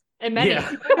friends. And many.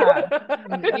 Yeah.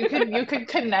 Yeah. You could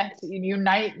connect,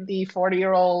 unite the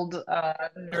 40-year-old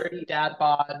nerdy dad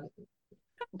bod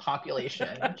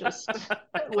population just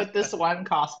with this one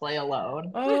cosplay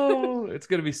alone. Oh, it's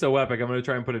gonna be so epic. I'm gonna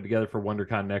try and put it together for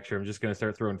WonderCon next year. I'm just gonna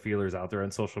start throwing feelers out there on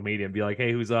social media and be like,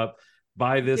 hey, who's up?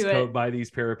 Buy this Do it. coat, buy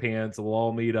these pair of pants, we'll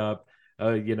all meet up.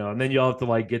 You know, and then you'll have to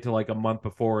like get to like a month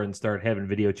before and start having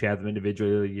video chat them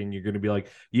individually, and you're gonna be like,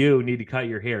 you need to cut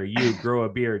your hair, you grow a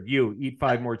beard, you eat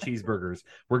 5 more cheeseburgers.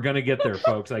 We're gonna get there,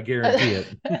 folks. I guarantee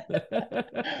it.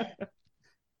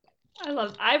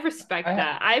 I respect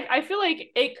that. I feel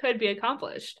like it could be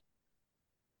accomplished.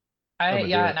 I'm gonna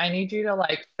do And it. I need you to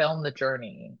like film the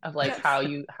journey of like Yes. how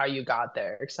you got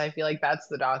there, because I feel like that's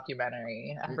the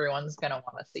documentary everyone's gonna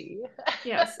want to see.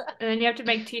 Yes. And then you have to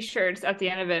make t-shirts at the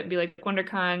end of it and be like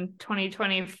WonderCon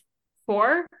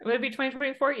 2024. Would it be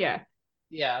 2024? Yeah.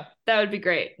 Yeah. That would be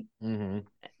great. Mm-hmm. And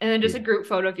then just a Yeah. group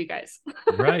photo of you guys.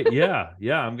 Right. Yeah.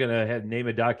 Yeah. I'm gonna name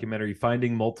a documentary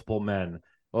Finding Multiple Men.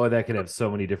 Oh, that could have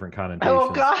so many different connotations. Oh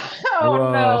God. Oh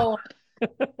Whoa. no.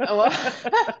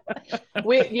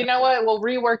 You know what? We'll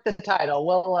rework the title.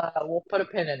 We'll put a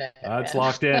pin in it. It's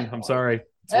locked in. I'm sorry.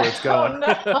 That's where it's going.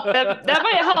 That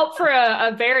might help for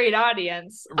a varied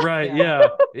audience. Right. Yeah.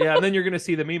 Yeah. And then you're gonna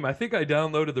see the meme. I think I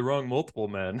downloaded the wrong multiple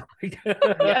men.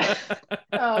 Yeah.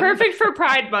 Oh, Perfect for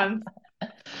Pride Month.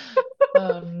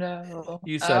 Oh no.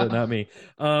 You said it, not me.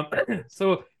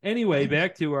 So anyway,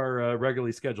 back to our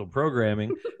regularly scheduled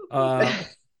programming.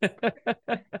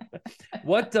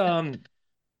 What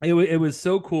it was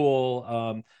so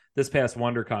cool this past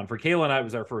WonderCon. For Kayla and I, it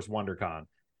was our first WonderCon,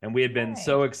 and we had been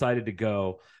so excited to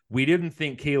go. We didn't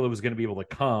think Kayla was going to be able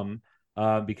to come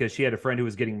because she had a friend who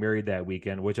was getting married that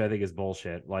weekend, which I think is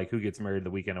bullshit. Like, who gets married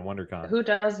the weekend of WonderCon? Who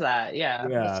does that? Yeah.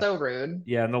 Yeah. That's so rude.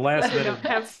 Yeah, in the last minute.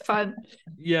 Have fun.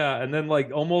 Yeah, and then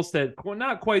like almost at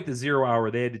not quite the 0 hour,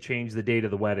 they had to change the date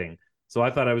of the wedding. So I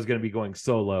thought I was going to be going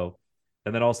solo,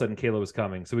 and then all of a sudden Kayla was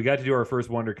coming. So we got to do our first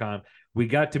WonderCon. We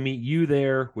got to meet you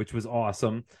there, which was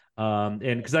awesome. And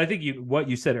because I think what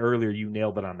you said earlier, you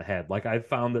nailed it on the head. Like, I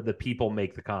found that the people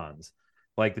make the cons.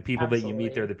 Like, the people that you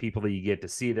meet there, the people that you get to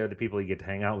see there, the people you get to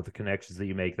hang out with, the connections that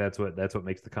you make. That's what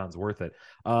makes the cons worth it.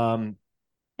 And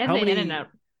how the many- in and out.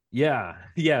 Yeah,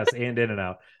 yes, and in and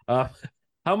out.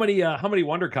 How many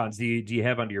WonderCons do you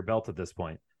have under your belt at this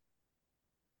point?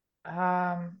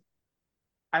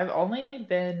 I've only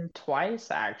been twice,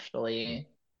 actually.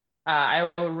 I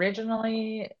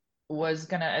originally was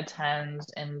gonna attend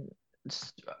in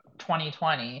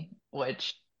 2020,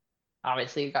 which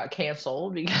obviously got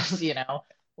canceled because, a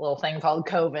little thing called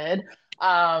COVID.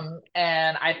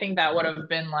 And I think that would have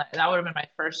been my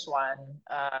first one.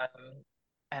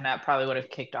 And that probably would have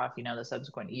kicked off, the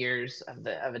subsequent years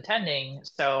of attending.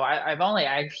 So I've only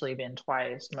actually been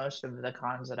twice. Most of the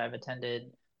cons that I've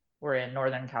attended were in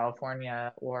Northern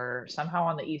California or somehow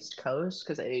on the East Coast,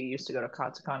 because I used to go to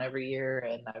Katsucon every year,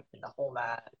 and I've been to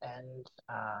Holmat, and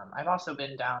I've also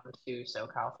been down to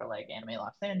SoCal for like Anime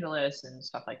Los Angeles and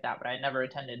stuff like that, but I never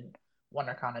attended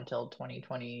WonderCon until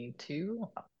 2022.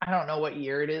 I don't know what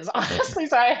year it is, honestly,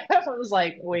 so I was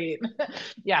like, wait.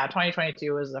 Yeah,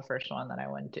 2022 was the first one that I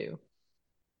went to.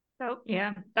 So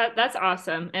yeah, that's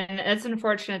awesome. And it's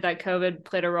unfortunate that COVID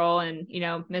played a role in,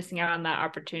 missing out on that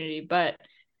opportunity. But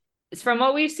it's from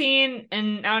what we've seen,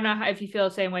 and I don't know if you feel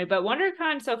the same way, but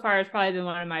WonderCon so far has probably been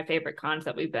one of my favorite cons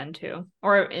that we've been to,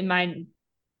 or in my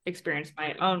experience,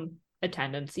 my own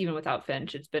attendance, even without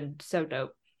Finch. It's been so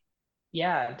dope.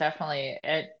 Yeah, definitely.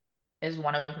 It is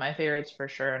one of my favorites for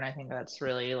sure. And I think that's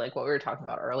really like what we were talking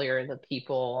about earlier, the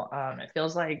people. It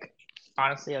feels like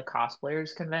honestly a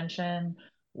cosplayers convention,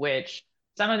 which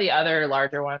some of the other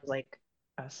larger ones like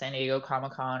San Diego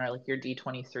Comic-Con or like your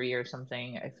D23 or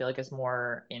something, I feel like it's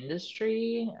more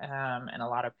industry, and a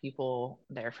lot of people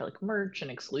there for like merch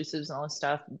and exclusives and all this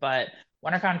stuff. But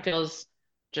WonderCon feels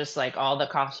just like all the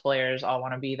cosplayers all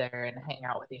want to be there and hang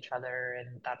out with each other,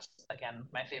 and that's again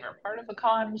my favorite part of the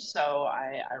con. So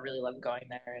I really love going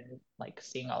there and like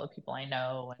seeing all the people I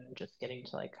know and just getting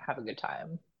to like have a good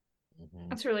time.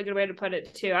 That's a really good way to put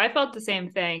it too. I felt the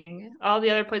same thing. All the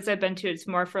other places I've been to, it's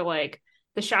more for like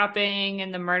the shopping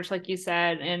and the merch, like you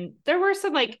said. And there were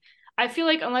some like, I feel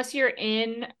like unless you're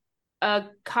in a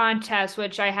contest,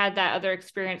 which I had that other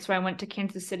experience, so I went to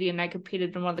Kansas City and I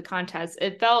competed in one of the contests.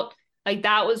 It felt like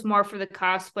that was more for the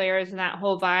cosplayers and that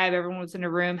whole vibe. Everyone was in a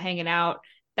room hanging out.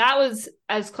 That was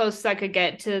as close as I could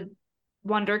get to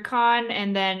WonderCon.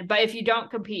 And then, but if you don't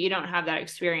compete, you don't have that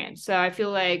experience. So I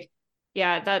feel like,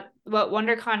 yeah, that what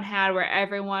WonderCon had, where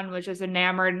everyone was just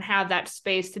enamored and have that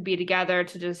space to be together,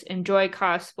 to just enjoy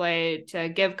cosplay, to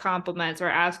give compliments or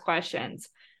ask questions.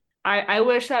 I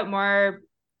wish that more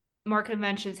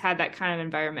conventions had that kind of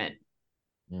environment.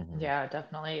 Yeah,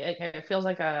 definitely. It feels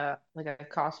like a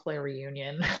cosplay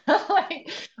reunion.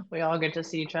 Like we all get to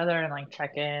see each other and like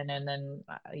check in, and then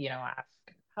ask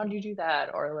how do you do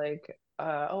that, or like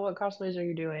oh, what cosplays are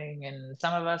you doing? And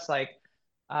some of us like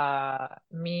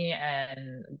me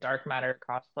and Dark Matter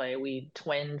cosplay, we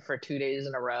twinned for 2 days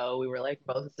in a row. We were like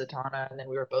both Zatanna and then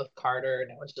we were both Carter, and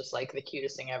it was just like the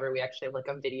cutest thing ever. We actually have like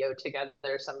a video together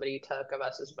somebody took of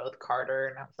us as both Carter,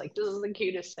 and I was like, this is the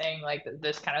cutest thing. Like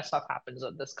this kind of stuff happens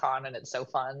at this con and it's so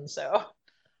fun. So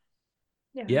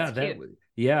Yeah, Yeah, that's cute.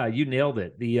 yeah, you nailed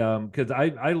it. The because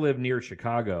I live near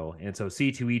Chicago, and so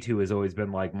C2E2 has always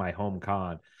been like my home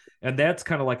con. And that's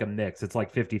kind of like a mix. It's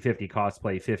like 50-50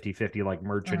 cosplay, 50-50 like mhm.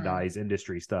 merchandise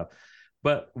industry stuff.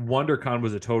 But WonderCon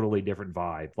was a totally different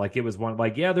vibe. Like it was one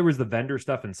like, yeah, there was the vendor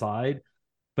stuff inside,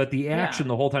 but the Yeah. action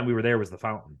the whole time we were there was the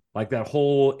fountain. Like that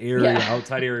whole area, Yeah.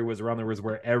 outside area was around there was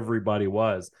where everybody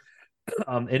was.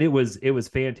 And it was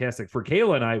fantastic. For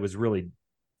Kayla and I, it was really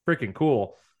freaking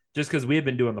cool just because we had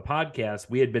been doing the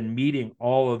podcast. We had been meeting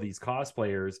all of these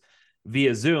cosplayers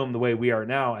via Zoom the way we are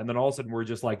now. And then all of a sudden we're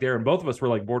just like there. And both of us were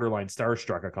like borderline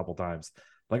starstruck a couple times.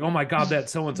 Like, oh my God,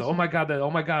 that's so and so. Oh my God, that, oh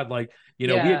my God. Like, we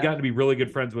had Yeah. gotten to be really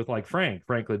good friends with like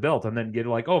Frankly Built, and then get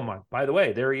like, oh my, by the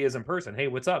way, there he is in person. Hey,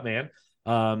 what's up, man?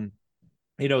 Um,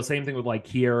 same thing with like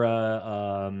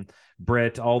Kiera,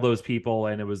 Britt, all those people.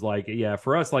 And it was like, yeah,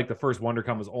 for us, like the first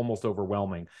WonderCon was almost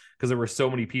overwhelming because there were so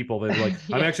many people that were like,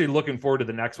 I'm Yeah. actually looking forward to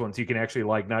the next one. So you can actually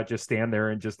like not just stand there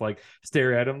and just like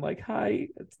stare at them like, hi,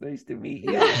 it's nice to meet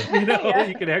you. Yeah.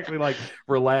 You can actually like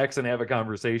relax and have a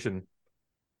conversation.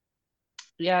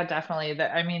 Yeah, definitely.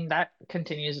 That I mean, that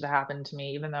continues to happen to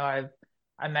me, even though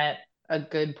I met a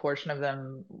good portion of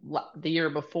them the year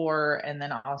before, and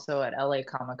then also at LA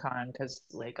Comic Con because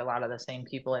like a lot of the same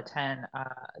people attend.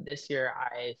 This year,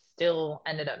 I still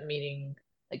ended up meeting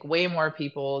like way more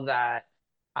people that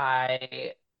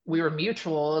I we were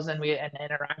mutuals and we and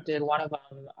interacted. One of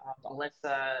them,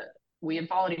 Alyssa, we had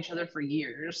followed each other for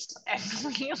years, and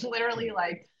we literally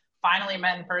like finally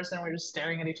met in person. We're just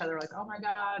staring at each other like, oh my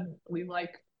God,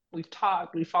 we've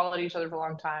talked, we followed each other for a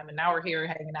long time, and now we're here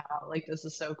hanging out. Like this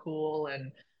is so cool.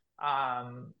 And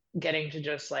getting to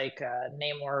just like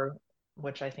Namor,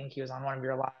 which I think he was on one of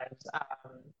your lives.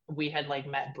 We had like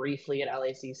met briefly at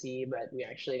LACC, but we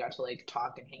actually got to like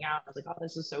talk and hang out. I was like, oh,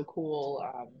 this is so cool.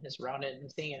 His Ronin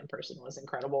and seeing it in person was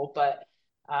incredible. But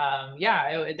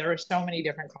yeah, there were so many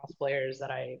different cosplayers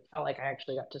that I felt like I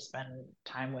actually got to spend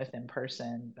time with in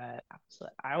person that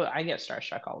I get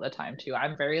starstruck all the time too.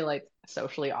 I'm very like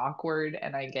socially awkward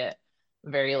and I get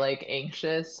very like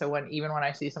anxious. So even when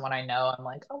I see someone I know, I'm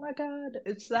like, oh my God,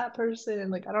 it's that person.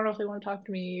 Like, I don't know if they want to talk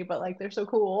to me, but like they're so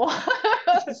cool.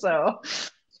 So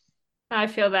I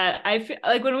feel that. I feel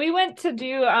like when we went to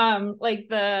do like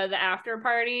the after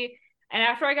party, and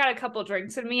after I got a couple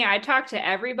drinks in me, I talked to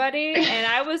everybody, and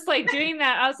I was like doing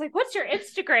that. I was like, "What's your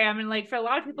Instagram?" And like for a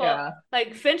lot of people, yeah.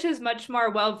 like Finch is much more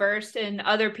well versed in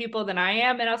other people than I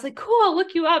am, and I was like, "Cool, I'll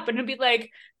look you up," and it'd be like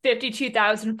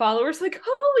 52,000 followers. Like,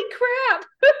 holy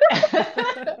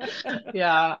crap!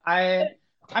 Yeah,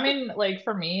 I mean, like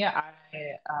for me, I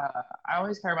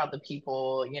always care about the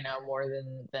people, more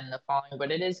than the following.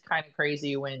 But it is kind of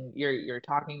crazy when you're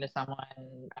talking to someone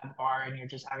at a bar and you're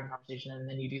just having a conversation, and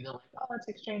then you do the like, oh, let's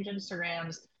exchange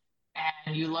Instagrams,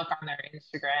 and you look on their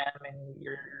Instagram and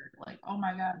you're like, oh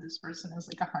my God, this person has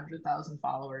like 100,000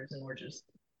 followers, and we're just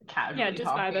Yeah, casually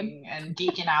just vibing. talking and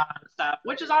geeking out on stuff,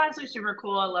 which is honestly super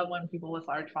cool. I love when people with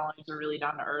large followings are really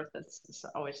down to earth. It's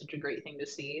always such a great thing to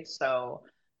see. So.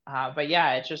 But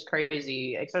yeah, it's just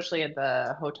crazy, especially at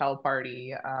the hotel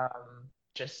party.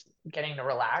 Just getting to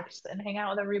relax and hang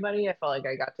out with everybody. I felt like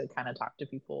I got to kind of talk to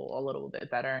people a little bit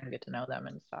better and get to know them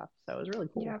and stuff. So it was really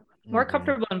cool. Yeah. More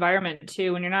comfortable environment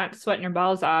too when you're not sweating your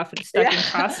balls off and stuck Yeah. in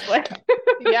cosplay.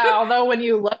 Yeah, although when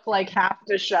you look like half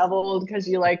disheveled because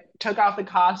you like took off the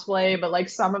cosplay, but like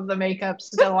some of the makeup's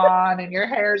still on and your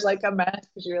hair's like a mess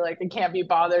because you're like, I can't be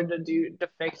bothered to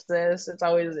fix this.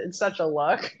 It's such a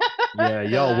look. Yeah,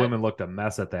 y'all women looked a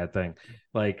mess at that thing.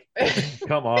 Like,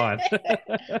 come on.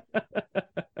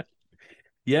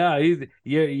 Yeah,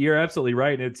 you're absolutely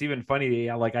right. And it's even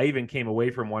funny. Like, I even came away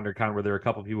from WonderCon where there were a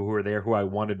couple people who were there who I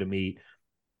wanted to meet.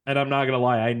 And I'm not gonna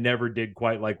lie, I never did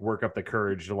quite like work up the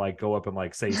courage to like go up and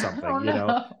like say something, Oh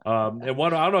no. And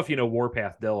one, I don't know if you know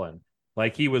Warpath Dylan,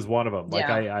 like he was one of them. Like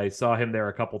Yeah. I saw him there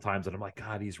a couple times, and I'm like,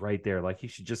 God, he's right there. Like he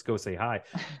should just go say hi.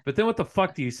 But then what the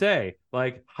fuck do you say?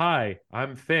 Like, hi,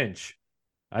 I'm Finch.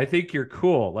 I think you're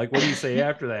cool. Like, what do you say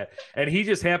after that? And he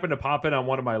just happened to pop in on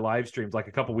one of my live streams like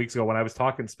a couple weeks ago when I was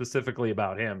talking specifically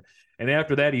about him. And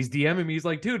after that, he's DMing me. He's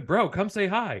like, dude, bro, come say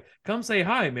hi. Come say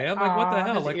hi, man. Like, what the Aw,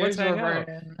 hell? his Like, let's ears were hang out.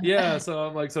 burning. Yeah. So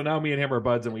I'm like, so now me and him are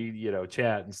buds and we,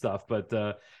 chat and stuff. But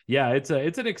yeah, it's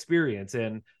an experience.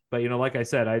 But like I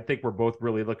said, I think we're both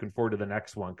really looking forward to the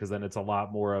next one because then it's a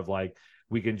lot more of like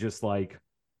we can just like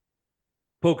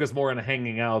focus more on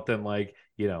hanging out than like,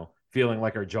 feeling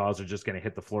like our jaws are just going to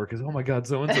hit the floor because, oh my God,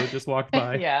 so and so just walked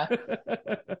by. Yeah.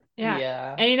 Yeah.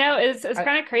 Yeah. And it's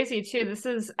kind of crazy too.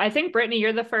 I think Brittany,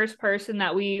 you're the first person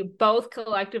that we both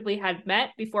collectively had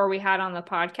met before we had on the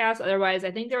podcast. Otherwise,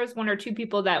 I think there was one or two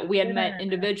people that we had met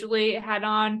individually had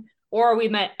on, or we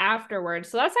met afterwards.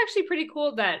 So that's actually pretty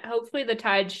cool that hopefully the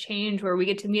tides change where we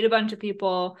get to meet a bunch of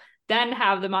people, then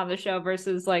have them on the show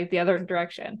versus like the other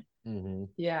direction. Mm-hmm.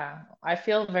 Yeah, I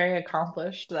feel very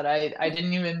accomplished that I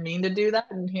didn't even mean to do that,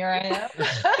 and here I am.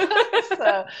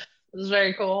 So it was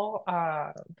very cool.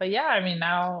 But yeah, I mean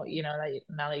now now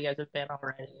that you guys have been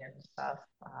already and stuff,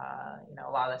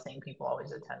 a lot of the same people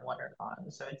always attend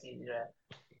WonderCon, so it's easy to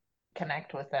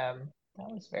connect with them. That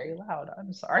was very loud.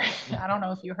 I'm sorry. I don't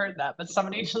know if you heard that, but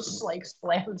somebody just like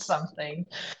slammed something.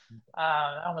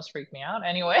 That almost freaked me out.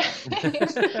 Anyway.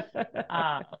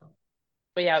 um,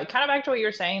 but yeah, kind of back to what you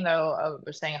were saying though,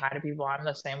 of saying hi to people. I'm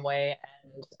the same way,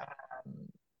 and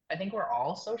I think we're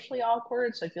all socially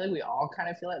awkward, so I feel like we all kind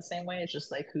of feel that same way. It's just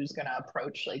like who's gonna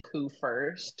approach like who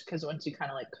first, because once you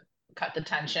kind of like cut the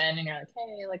tension and you're like,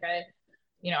 hey, like I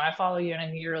follow you and I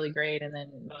think you're really great, and then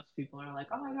most people are like,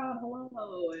 oh my God,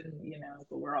 hello, and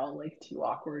but we're all like too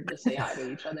awkward to say hi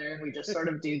to each other, and we just sort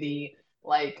of do the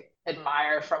like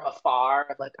admire from afar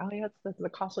of like, oh yeah, the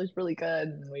cosplay's really good,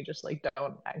 and we just like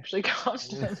don't actually go up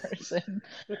to the person.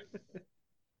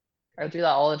 I do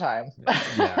that all the time.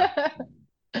 Yeah.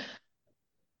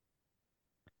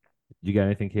 You got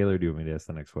anything, Kayla, or do you want me to ask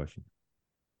the next question?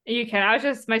 You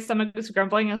can. My stomach was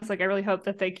grumbling. I was like, I really hope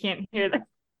that they can't hear that.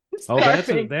 Oh, that's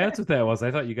what that was.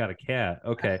 I thought you got a cat.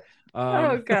 Okay.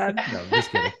 Oh God. No, just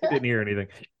kidding. I didn't hear anything.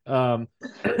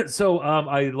 So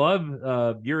I love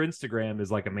your Instagram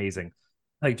is like amazing.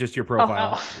 Like just your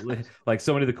profile. Like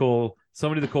so many of the cool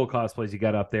cosplays you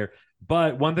got up there.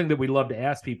 But one thing that we love to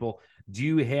ask people, do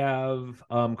you have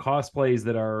cosplays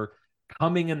that are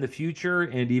coming in the future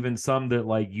and even some that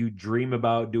like you dream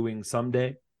about doing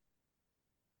someday?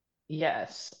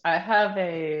 Yes, I have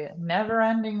a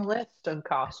never-ending list of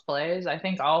cosplays. I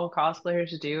think all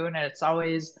cosplayers do, and it's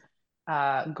always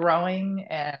growing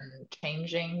and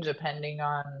changing depending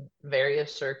on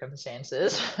various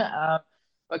circumstances.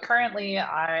 But currently,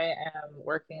 I am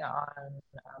working on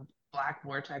Black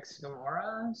Vortex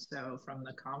Gamora, so from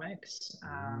the comics,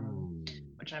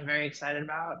 which I'm very excited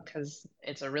about because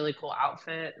it's a really cool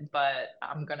outfit. But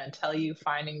I'm gonna tell you,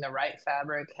 finding the right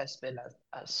fabric has been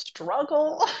a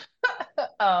struggle.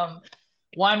 Um,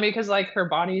 One, because like her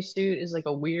bodysuit is like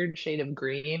a weird shade of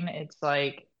green. It's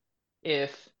like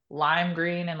if lime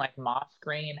green and like moss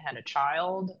green had a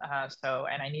child.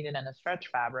 And I need it in a stretch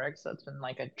fabric, so it's been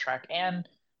like a trek. And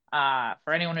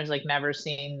for anyone who's like never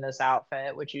seen this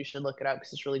outfit, which you should look it up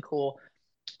because it's really cool.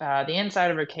 The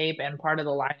inside of her cape and part of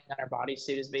the lining on her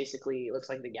bodysuit is basically, it looks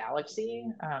like the galaxy.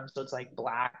 So it's like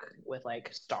black with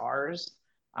like stars.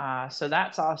 So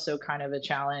that's also kind of a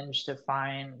challenge to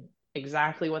find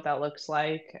exactly what that looks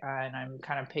like. And I'm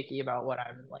kind of picky about what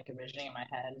I'm like envisioning in my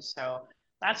head. So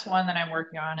that's one that I'm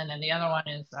working on. And then the other one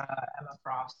is Emma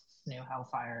Frost's new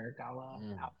Hellfire Gala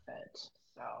outfit.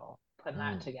 So putting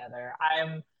that together.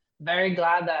 I'm very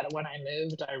glad that when I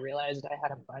moved, I realized I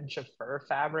had a bunch of fur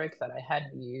fabric that I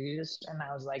hadn't used. And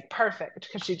I was like, perfect,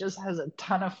 because she just has a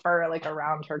ton of fur like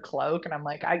around her cloak. And I'm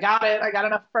like, I got it. I got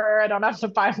enough fur. I don't have to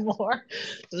buy more.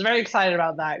 I was very excited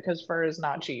about that because fur is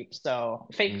not cheap. So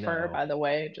fake fur, No. by the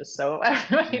way, just so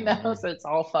everybody knows it's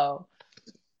all faux.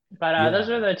 But those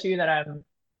are Yeah. the two that I'm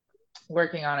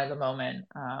working on at the moment.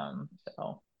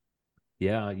 So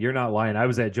Yeah, you're not lying. I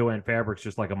was at Joanne Fabrics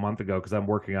just like a month ago because I'm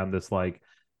working on this like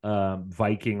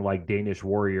Viking like Danish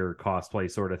warrior cosplay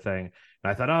sort of thing.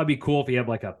 And I thought, oh, it'd be cool if he had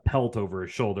like a pelt over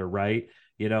his shoulder, right?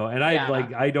 You know, and yeah.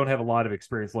 I don't have a lot of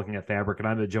experience looking at fabric, and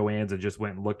I'm at Joann's and just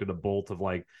went and looked at a bolt of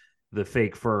like the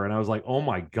fake fur, and I was like, oh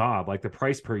my god, like the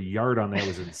price per yard on that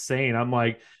was insane. I'm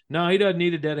like, no, he doesn't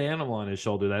need a dead animal on his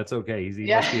shoulder. That's okay. He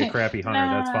must be a Yeah. crappy hunter.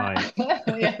 That's Nah.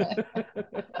 fine. Yeah.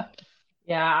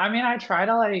 Yeah, I mean, I try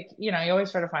to like, you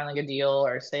always try to find like a deal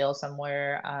or a sale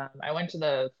somewhere. I went to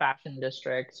the fashion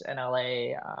district in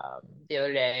LA the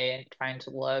other day trying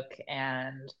to look,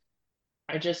 and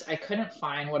I couldn't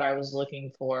find what I was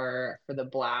looking for the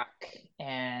black.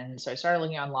 And so I started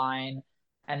looking online,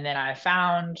 and then I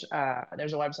found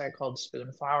there's a website called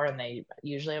Spoonflower, and they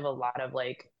usually have a lot of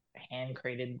like hand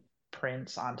created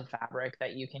prints onto fabric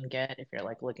that you can get if you're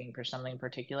like looking for something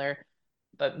particular.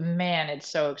 But man, it's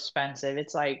so expensive.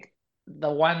 It's like the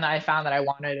one that I found that I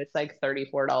wanted, it's like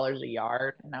 $34 a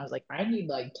yard. And I was like, I need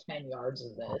like 10 yards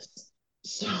of this.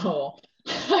 So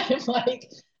I'm like,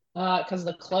 because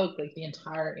the cloak, like the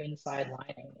entire inside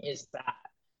lining is that.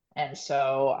 And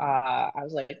so I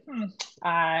was like,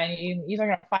 I'm either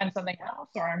gonna find something else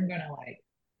or I'm gonna like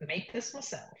make this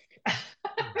myself.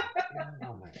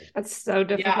 That's so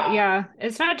difficult. Yeah, Yeah,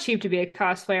 it's not cheap to be a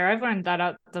cosplayer. I've learned that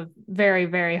out the very,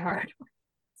 very hard,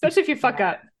 especially if you fuck yeah.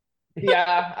 up.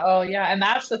 Yeah. Oh, yeah. And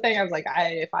that's the thing. I was like,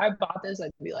 if I bought this,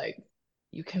 I'd be like,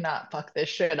 you cannot fuck this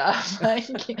shit up. Like,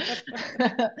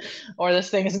 or this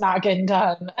thing is not getting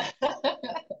done.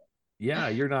 Yeah,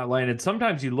 you're not lying. And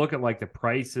sometimes you look at like the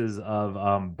prices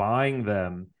of buying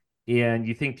them and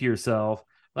you think to yourself,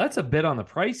 well, that's a bit on the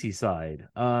pricey side.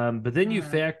 But then you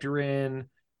Mhm. factor in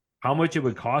how much it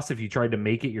would cost if you tried to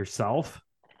make it yourself.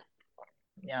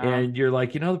 Yeah. And you're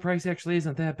like, the price actually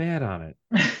isn't that bad on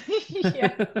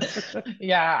Yeah. it.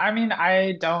 Yeah. I mean,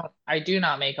 I do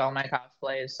not make all my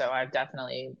cosplays, so I've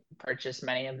definitely purchased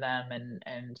many of them,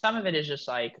 and some of it is just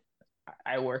like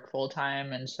I work full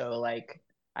time, and so like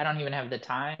I don't even have the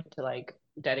time to like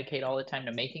dedicate all the time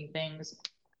to making things.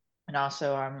 And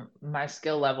also my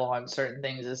skill level on certain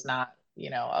things is not,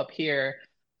 up here.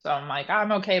 So I'm like,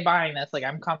 I'm okay buying this. Like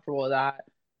I'm comfortable with that.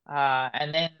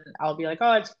 And then I'll be like,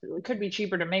 oh, it could be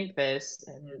cheaper to make this.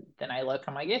 And then I look,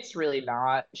 I'm like, it's really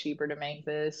not cheaper to make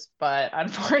this. But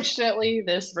unfortunately,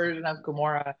 this version of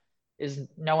Gamora is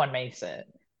no one makes it.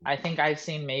 I think I've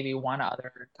seen maybe one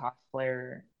other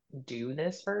cosplayer do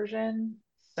this version.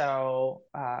 So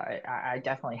I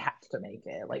definitely have to make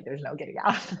it. Like there's no getting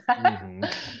out of that. hmm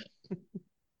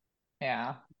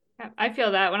Yeah. I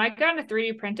feel that when I got into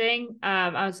 3D printing,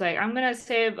 I was like, I'm gonna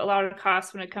save a lot of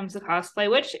costs when it comes to cosplay,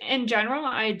 which in general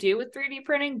I do with 3D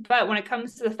printing. But when it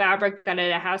comes to the fabric that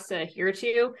it has to adhere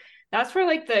to, that's where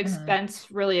like the Mhm. expense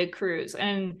really accrues.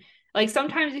 And like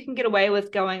sometimes you can get away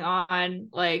with going on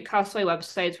like cosplay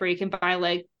websites where you can buy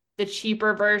like the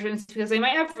cheaper versions because they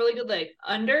might have really good like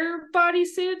underbody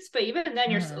suits, but even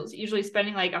then you're still Mhm. usually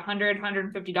spending like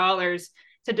 $150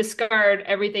 to discard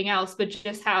everything else, but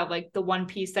just have like the one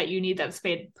piece that you need that's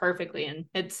made perfectly. And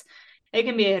it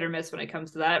can be a hit or miss when it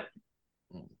comes to that.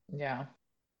 Yeah.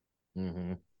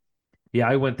 hmm Yeah,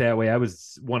 I went that way. I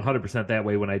was 100% that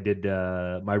way when I did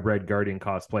my Red Guardian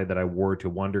cosplay that I wore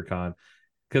to WonderCon.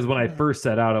 Because when I Mhm. first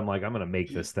set out, I'm like, I'm gonna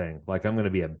make this thing. Like, I'm gonna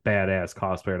be a badass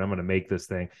cosplayer, and I'm gonna make this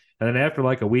thing. And then after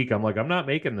like a week, I'm like, I'm not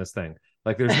making this thing.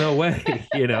 Like, there's no way,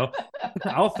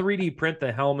 I'll 3D print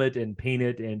the helmet and paint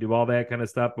it and do all that kind of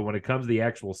stuff. But when it comes to the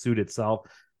actual suit itself,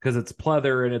 because it's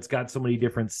pleather and it's got so many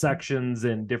different sections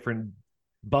and different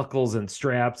buckles and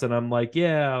straps, and I'm like,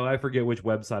 yeah, I forget which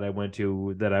website I went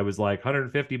to that I was like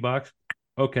 $150.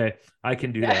 Okay, I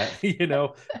can do Yeah.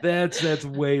 that. That's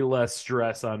way less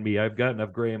stress on me. I've got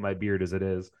enough gray in my beard as it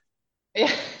is.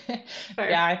 Yeah. Fair.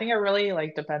 Yeah, I think it really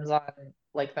like depends on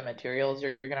like the materials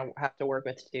you're gonna have to work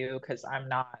with too, because I'm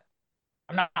not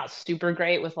super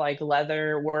great with like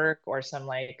leather work or some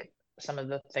of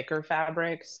the thicker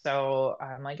fabrics. So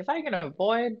I'm like, if I can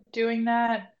avoid doing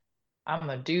that, I'm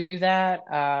gonna do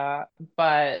that.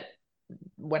 But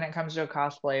when it comes to a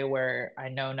cosplay where I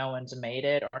know no one's made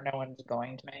it or no one's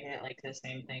going to make it, like the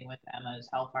same thing with Emma's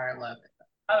Hellfire look.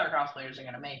 Other cosplayers are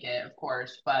gonna make it, of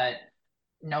course, but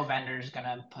no vendor's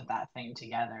gonna put that thing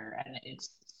together, and it's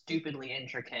stupidly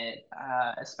intricate,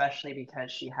 especially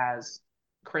because she has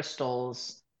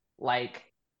crystals like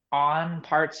on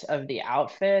parts of the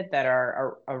outfit that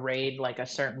are arrayed like a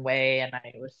certain way. And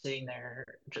I was sitting there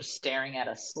just staring at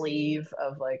a sleeve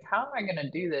of like, how am I gonna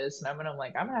do this? And I'm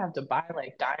gonna have to buy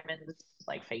like diamonds,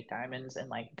 like fake diamonds, and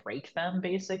like break them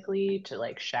basically to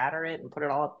like shatter it and put it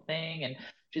all up the thing. And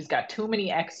she's got too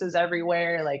many X's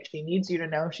everywhere. Like she needs you to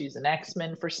know she's an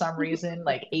X-Men for some reason,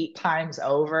 like 8 times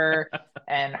over.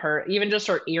 And her, even just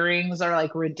her earrings are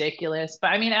like ridiculous.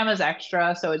 But I mean, Emma's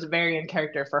extra, so it's very in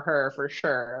character for her for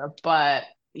sure. But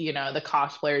you know, the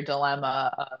cosplayer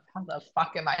dilemma of how the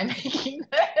fuck am I making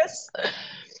this?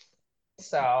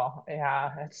 So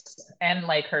yeah, it's, and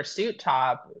like her suit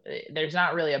top, there's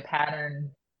not really a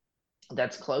pattern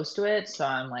that's close to it. So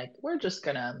I'm like, we're just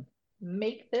gonna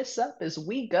make this up as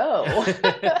we go.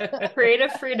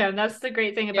 Creative freedom. That's the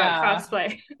great thing about Yeah.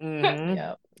 cosplay. Mhm.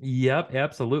 Yep. Yep,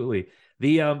 absolutely.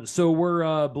 The so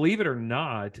we're believe it or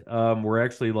not, we're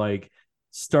actually like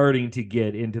starting to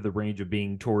get into the range of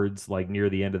being towards like near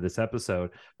the end of this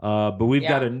episode. But we've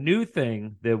got Yeah. a new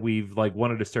thing that we've like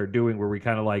wanted to start doing where we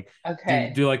kind of like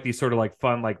Okay. do like these sort of like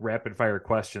fun like rapid fire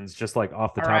questions just like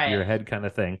off the All top of your right. head kind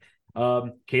of thing.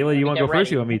 Kayla, Let you me want to get go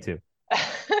first? You ready. want me to?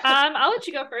 I'll let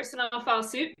you go first and I'll follow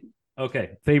suit.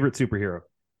 Okay. Favorite superhero?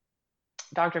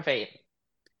 Dr. Fate,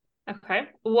 Okay.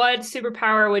 What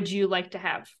superpower would you like to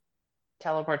have?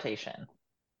 teleportation.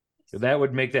 That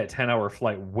would make that 10-hour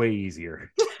flight way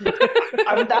easier.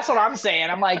 That's what I'm saying.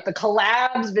 I'm like the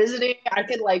collabs visiting. I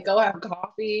could like go have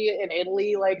coffee in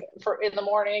Italy like for in the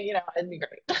morning. You know, it'd be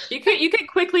great. You could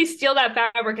quickly steal that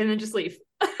fabric and then just leave.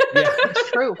 Yeah.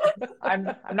 It's true. I'm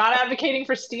not advocating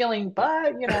for stealing,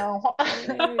 but you know,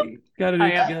 Hey, gotta do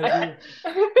what you gotta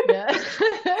do. yeah.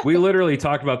 We literally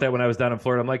talked about that when I was down in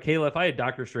Florida. I'm like, Kayla, if I had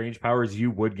Doctor Strange powers,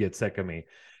 you would get sick of me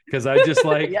because I just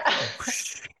like Yeah.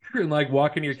 and like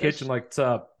walk in your kitchen Just like, what's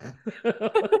up?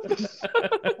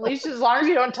 at least as long as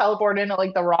you don't teleport in at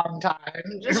like the wrong time.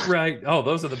 Just Right. Oh,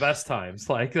 those are the best times.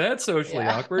 Like that's socially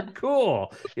yeah. awkward.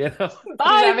 Cool. You know. Just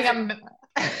Bye. having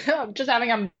just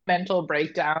having a mental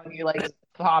breakdown. You like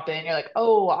pop in, you're like,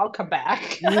 oh, I'll come back.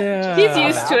 He's Pop used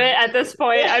Yeah. to out. it at this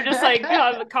point. I'm just like,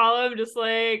 call him, just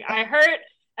like, I hurt.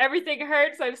 Everything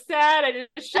hurts. I'm sad. I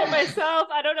just shit myself.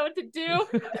 I don't know what to do.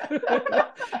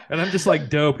 And I'm just like,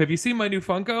 dope. Have you seen my new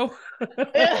Funko?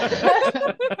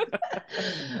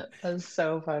 That's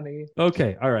so funny.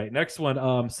 Okay. All right. Next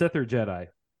one. Sith or Jedi?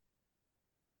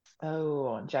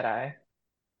 Oh, Jedi.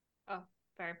 Oh,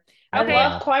 fair. I Okay.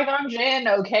 love Qui-Gon Jinn,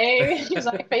 okay? He's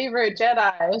my favorite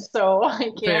Jedi, so I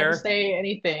can't Fair. say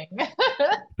anything.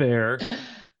 Fair.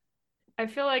 I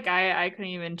feel like I couldn't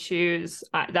even choose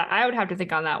that. I would have to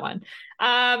think on that one.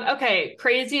 Okay.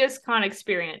 Craziest con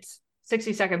experience.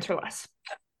 60 seconds or less.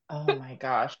 Oh my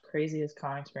gosh, craziest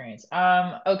con experience.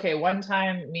 Okay, one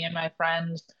time me and my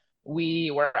friends,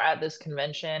 we were at this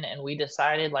convention and we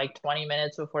decided like 20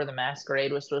 minutes before the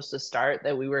masquerade was supposed to start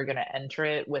that we were going to enter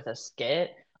it with a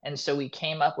skit. And so we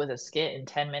came up with a skit in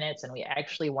 10 minutes and we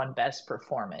actually won best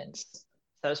performance.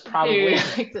 That was probably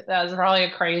Dude. like, that was probably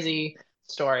a crazy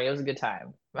story. It was a good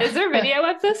time. Is there video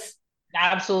of this?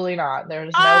 Absolutely not.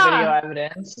 There's no video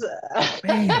evidence.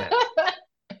 Man.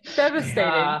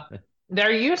 Devastating.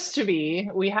 There used to be.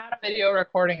 We had a video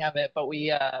recording of it, but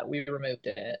we removed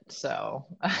it. So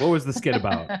What was the skit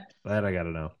about? That I gotta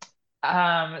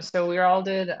know. So we all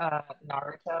did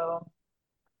Naruto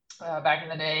back in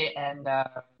the day, and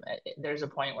there's a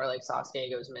point where like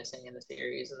Sasuke goes missing in the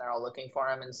series, and they're all looking for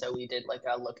him, and so we did like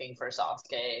a looking for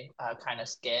Sasuke kind of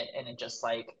skit, and it just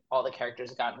like all the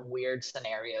characters got in weird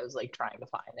scenarios, like trying to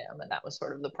find him, and that was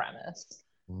sort of the premise.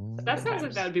 That sounds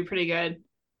like that would be pretty good.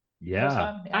 That was Yeah.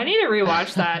 fun, yeah. I need to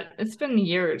rewatch that. It's been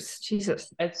years.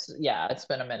 Jesus. It's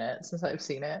been a minute since I've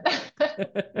seen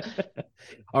it.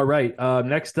 All right.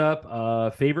 Next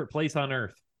up, favorite place on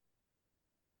Earth.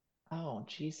 Oh,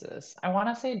 Jesus. I want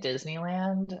to say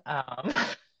Disneyland,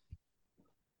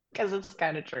 because it's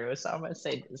kind of true, so I'm gonna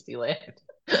say Disneyland.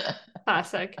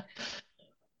 Classic.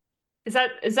 Is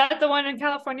that the one in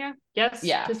California? Yes.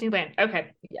 Yeah. Disneyland.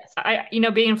 Okay. Yes,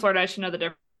 Being in Florida, I should know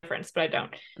the difference, but I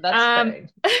don't. that's fine.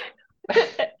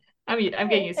 I'm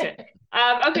getting used to it.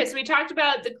 Okay, so we talked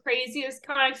about the craziest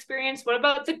con experience. What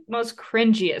about the most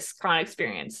cringiest con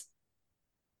experience?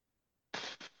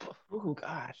 Oh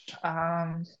gosh.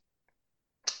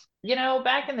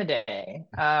 Back in the day,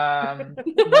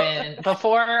 when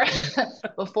before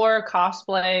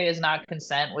cosplay is not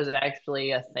consent was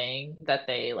actually a thing that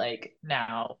they like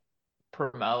now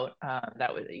promote.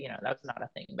 That was not a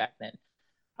thing back then.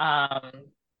 Um,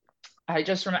 I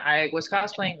just remember I was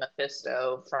cosplaying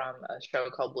Mephisto from a show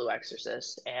called Blue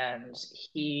Exorcist, and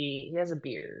he has a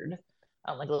beard,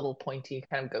 like a little pointy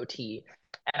kind of goatee.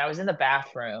 And I was in the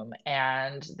bathroom,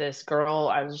 and this girl,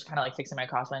 I was just kind of like fixing my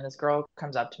cosplay, and this girl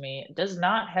comes up to me, does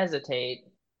not hesitate,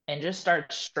 and just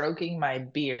starts stroking my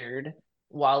beard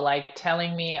while like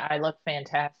telling me I look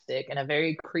fantastic in a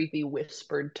very creepy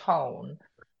whispered tone.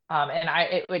 And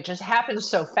it just happened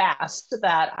so fast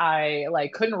that I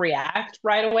like couldn't react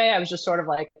right away. I was just sort of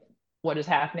like, what is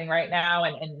happening right now?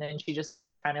 And then she just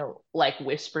kind of like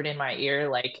whispered in my ear,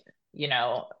 like, you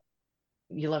know,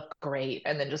 you look great,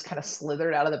 and then just kind of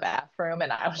slithered out of the bathroom.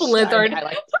 And I was Slithered. I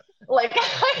like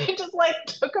I just like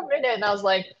took a minute, and I was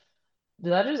like,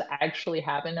 did that just actually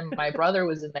happen? And my brother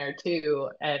was in there too,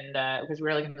 and because we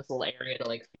were like in this little area to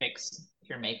like fix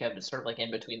your makeup, it's sort of like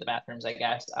in between the bathrooms, I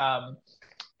guess.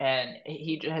 And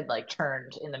he had like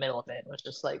turned in the middle of it and was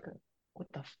just like, what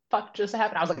the fuck just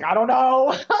happened? I was like, I don't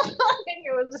know.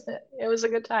 It was a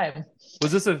good time.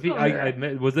 Was this a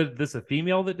Oh, was it this a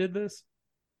female that did this?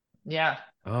 Yeah.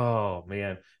 Oh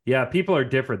man, yeah. People are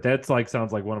different. That's like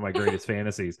sounds like one of my greatest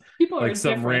fantasies. People are Like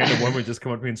some different. random woman just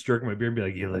come up to me and stroke my beard and be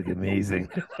like, "You look amazing."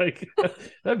 Like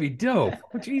that'd be dope.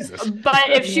 Oh, Jesus. But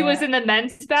if she was Yeah. in the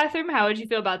men's bathroom, how would you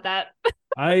feel about that?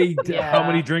 How many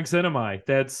Yeah. drinks in am I?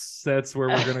 That's where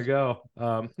we're gonna go.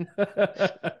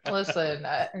 Listen,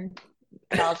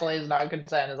 cosplay is not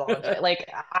consent, is all I'm saying. Like,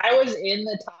 I was in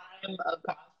the time of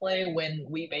cosplay when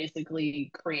we basically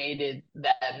created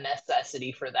that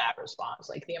necessity for that response.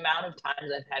 Like, the amount of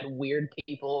times I've had weird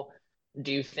people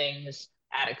do things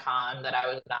at a con that I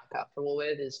was not comfortable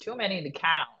with is too many to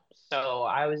count. So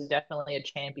I was definitely a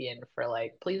champion for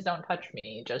like, please don't touch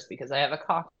me just because I have a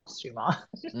costume on.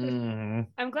 Mhm.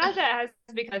 I'm glad that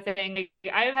has become a thing. Like,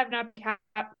 I have not been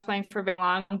playing for very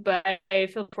long, but I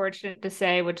feel fortunate to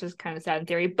say, which is kind of sad in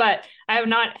theory, but I have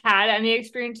not had any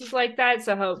experiences like that.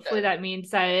 So hopefully that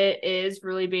means that it is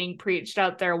really being preached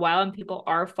out there well and people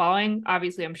are following.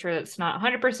 Obviously, I'm sure that's not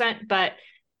 100%, but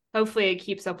hopefully it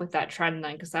keeps up with that trend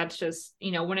then, because that's just,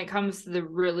 when it comes to the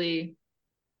really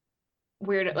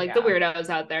weird, like the Yeah.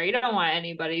 weirdos out there, you don't want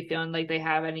anybody feeling like they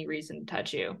have any reason to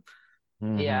touch you.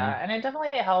 Yeah, Mhm. and it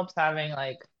definitely helps having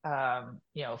like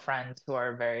friends who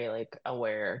are very like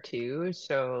aware too.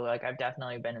 So like I've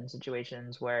definitely been in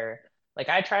situations where like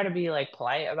I try to be like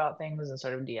polite about things and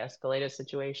sort of de-escalate a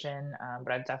situation.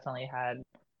 But I've definitely had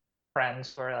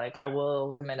friends who are like, I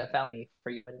will commit a felony for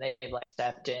you, and they've like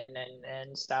stepped in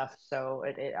and stuff. So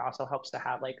it also helps to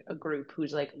have like a group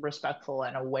who's like respectful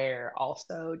and aware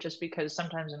also, just because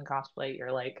sometimes in cosplay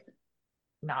you're like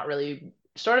not really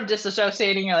sort of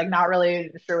disassociating. You're like not really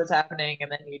sure what's happening,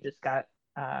 and then you just got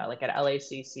like at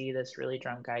LACC, this really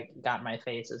drunk guy got in my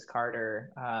face as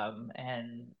Carter,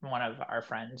 and one of our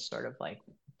friends sort of like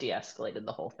de-escalated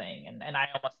the whole thing, and I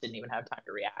almost didn't even have time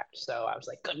to react. So I was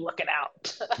like, good looking out.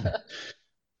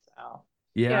 So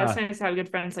Yeah, it's Yeah. nice to have good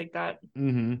friends like that.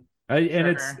 Mm-hmm.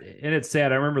 sure. And it's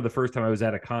sad. I remember the first time I was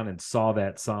at a con and saw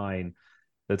that sign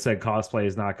that said cosplay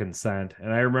is not consent.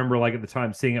 And I remember like at the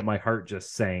time seeing it, my heart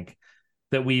just sank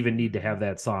that we even need to have Mhm.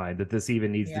 that sign, that this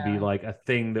even needs to be Yeah. like a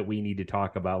thing that we need to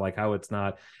talk about, like how it's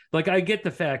not like I get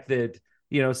the fact that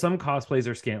some cosplays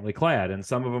are scantily clad and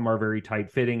some of them are very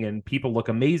tight fitting and people look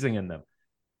amazing in them.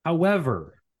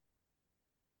 However,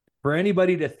 for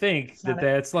anybody to think It's that not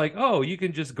that's like, oh, you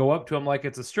can just go up to them like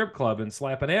it's a strip club and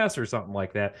slap an ass or something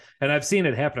like that. And I've seen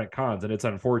it happen at cons and it's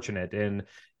unfortunate. And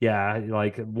yeah,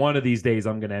 like one of these days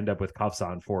I'm going to end up with cuffs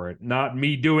on for it. Not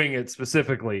me doing it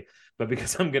specifically, but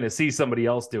because I'm going to see somebody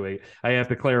else doing it. I have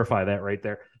to clarify that right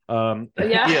there. Yeah,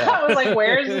 Yeah. I was like,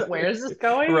 where's this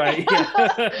going? Right.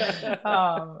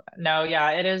 Yeah. No,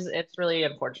 yeah, it's really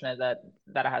unfortunate that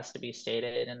it has to be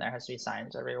stated and there has to be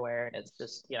signs everywhere. And it's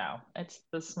just, it's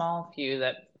the small few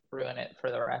that ruin it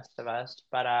for the rest of us.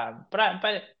 But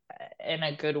in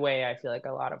a good way, I feel like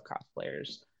a lot of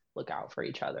cosplayers look out for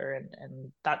each other,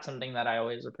 and that's something that I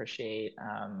always appreciate.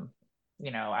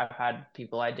 I've had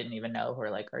people I didn't even know who are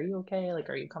like, "Are you okay? Like,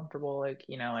 are you comfortable?" Like,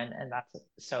 and that's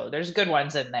so there's good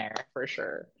ones in there for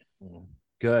sure.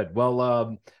 Good.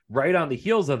 Well, right on the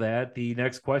heels of that, the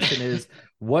next question is,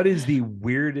 what is the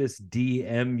weirdest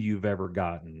DM you've ever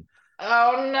gotten?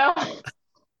 Oh no.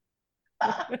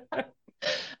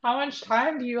 How much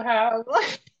time do you have?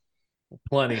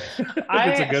 Plenty. If it's a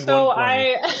I good one, so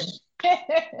plenty.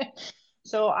 I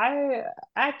so I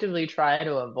actively try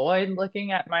to avoid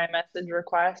looking at my message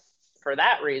requests. for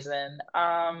that reason.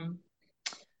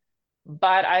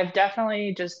 But I've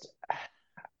definitely just,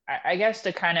 I guess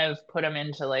to kind of put them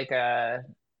into like a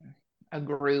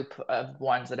group of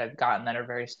ones that I've gotten that are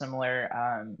very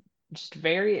similar, just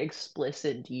very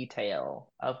explicit detail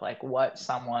of like what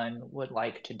someone would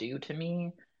like to do to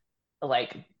me.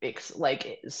 Like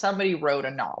somebody wrote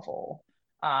a novel,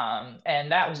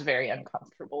 and that was very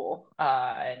uncomfortable,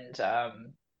 and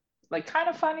like kind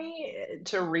of funny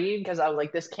to read because I was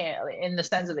like, this can't, in the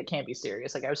sense of it can't be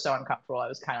serious. Like I was so uncomfortable. I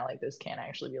was kind of like, this can't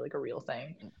actually be like a real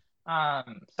thing. So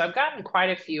I've gotten quite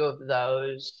a few of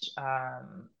those.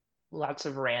 Lots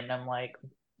of random like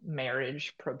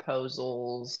marriage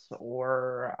proposals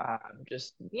or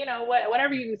just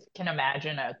whatever you can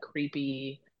imagine a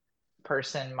creepy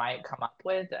person might come up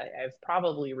with. I've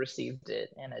probably received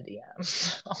it in a DM.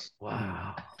 So,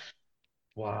 Wow. yeah,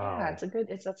 Wow.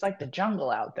 it's like the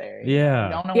jungle out there, you Yeah.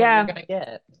 don't know what you're Yeah. gonna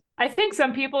get. I think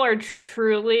some people are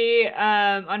truly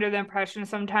under the impression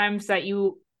sometimes that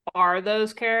you are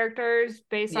those characters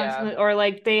based on Yeah. something, or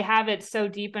like they have it so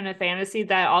deep in a fantasy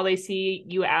that all they see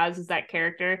you as is that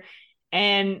character.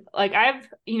 And like I've,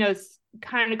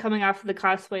 kind of coming off of the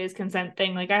cosplay is consent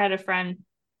thing. Like I had a friend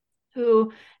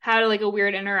who had like a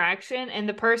weird interaction, and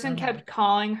the person Mm-hmm. kept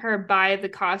calling her by the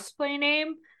cosplay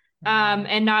name, Mm-hmm.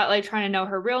 and not like trying to know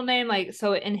her real name. Like,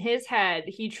 so in his head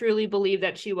he truly believed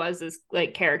that she was this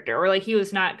like character, or like he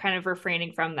was not kind of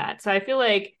refraining from that. So I feel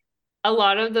like a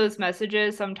lot of those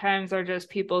messages sometimes are just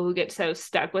people who get so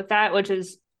stuck with that, which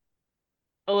is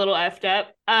a little effed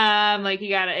up. Like you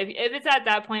gotta, if it's at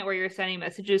that point where you're sending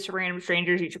messages to random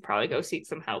strangers, you should probably go seek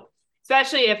some help,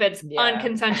 especially if it's Yeah.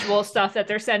 unconsensual stuff that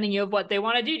they're sending you of what they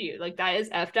want to do to you. Like that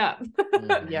is effed up.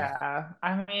 Yeah.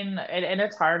 I mean, and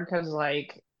it's hard because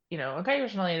like,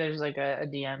 occasionally there's like a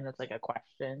DM that's like a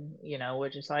question,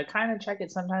 which is like kind of check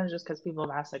it sometimes just because people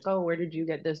have asked like, oh, where did you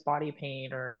get this body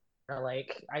paint? Or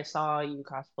like, I saw you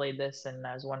cosplayed this and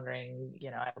I was wondering,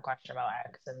 I have a question about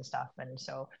X and stuff. And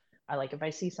so I like, if I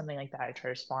see something like that, I try to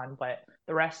respond. But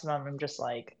the rest of them, I'm just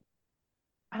like,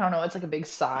 I don't know. It's like a big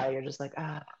sigh. You're just like,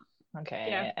 ah, Yeah.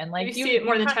 okay. And If like you see it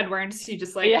more you than kind of, 10 words, you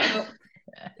just like, yeah.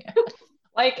 oh.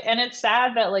 Like, and it's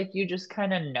sad that like you just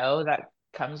kind of know that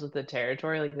comes with the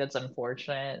territory. Like that's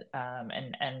unfortunate.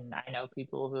 And I know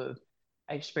people who have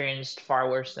experienced far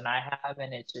worse than I have,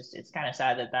 and it's kind of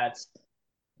sad that that's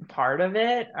part of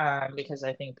it. Because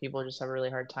I think people just have a really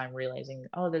hard time realizing,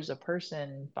 oh, there's a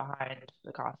person behind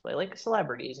the cosplay, like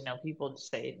celebrities. People just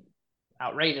say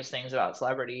outrageous things about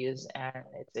celebrities, and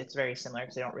it's very similar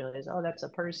because they don't realize, oh, that's a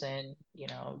person,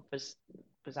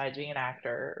 besides being an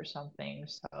actor or something.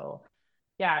 So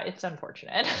yeah, it's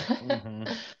unfortunate.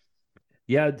 Mm-hmm.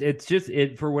 Yeah, it's just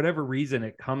it for whatever reason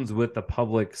it comes with the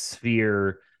public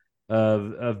sphere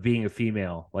of being a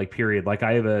female, like period. Like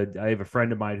I have a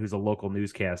friend of mine who's a local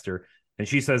newscaster, and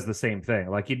she says the same thing.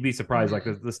 Like you'd be surprised, like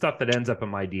the stuff that ends up in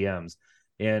my DMs.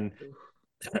 And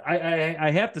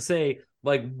I have to say,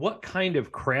 like, what kind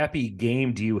of crappy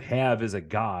game do you have as a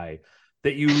guy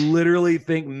that you literally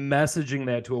think messaging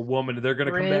that to a woman, they're going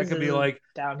to come back Riz and be is like,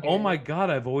 down oh here. my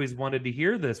God, I've always wanted to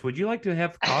hear this. Would you like to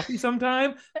have coffee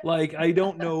sometime? Like, I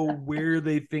don't know where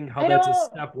they think how I that's a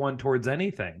don't step one towards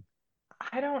anything.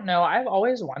 I don't know. I've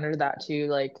always wondered that too.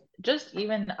 Like just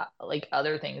even like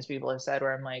other things people have said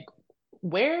where I'm like,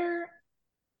 where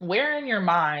where in your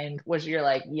mind was you're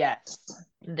like, yes,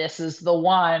 this is the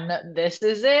one, this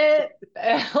is it?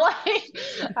 Like,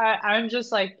 I'm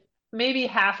just like, maybe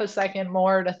half a second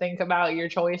more to think about your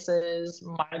choices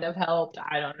might have helped.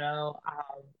 I don't know.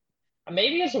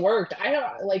 Maybe it's worked. I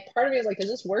don't like. Part of me is like, has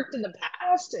this worked in the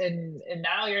past, and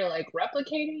now you're like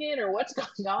replicating it, or what's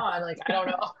going on? Like, I don't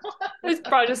know. He's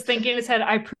probably just thinking in his head,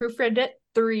 I proofread it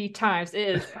 3 times. It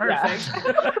is Yeah.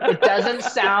 perfect. It doesn't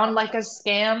sound like a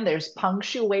scam. There's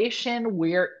punctuation.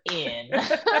 We're in.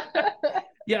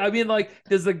 Yeah, I mean, like,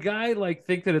 does the guy like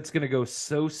think that it's gonna go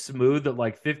so smooth that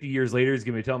like 50 years later he's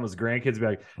gonna be telling his grandkids, be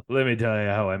like, "Let me tell you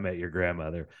how I met your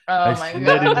grandmother. I Oh my slid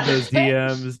into God. those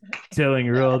DMs, telling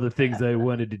her all the things I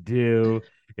wanted to do,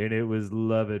 and it was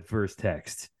love at first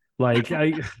text." Like,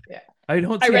 Yeah. I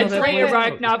don't I see how read that three plays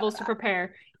erotic out, novels to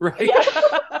prepare. right? Yeah.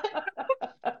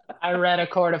 I read A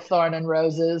Court of Thorn and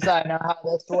Roses. I know how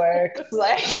this works.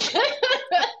 Like,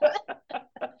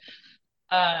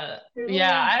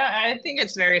 yeah, I think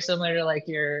it's very similar to like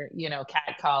your,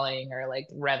 cat calling or like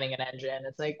revving an engine.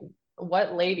 It's like,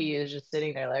 what lady is just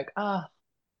sitting there like, oh,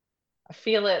 I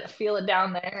feel it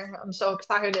down there. I'm so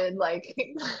excited. Like,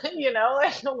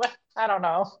 like, I don't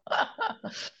know.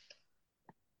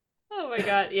 Oh my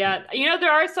God. Yeah. You know,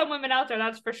 there are some women out there,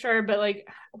 that's for sure. But like,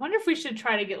 I wonder if we should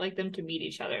try to get like them to meet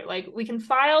each other. Like we can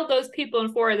file those people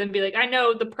and forward them, be like, I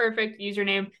know the perfect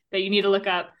username that you need to look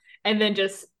up, and then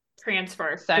just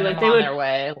transfer. Send like them on their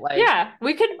way. Like, yeah,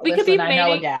 we could listen, be I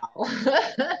know a mating. gal.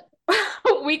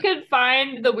 We could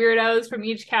find the weirdos from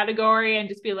each category and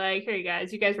just be like, here,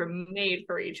 you guys were made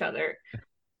for each other.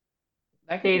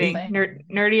 Dating,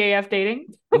 nerdy AF dating.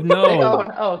 No,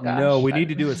 oh gosh, no, we need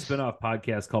to do a spinoff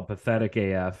podcast called Pathetic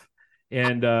AF,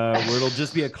 and where it'll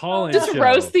just be a call-in just show.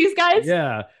 roast these guys.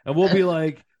 Yeah, and we'll be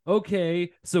like,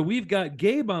 okay, so we've got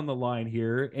Gabe on the line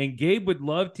here, and Gabe would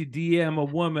love to DM a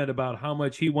woman about how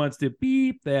much he wants to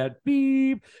beep that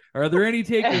beep. Are there any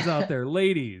takers out there,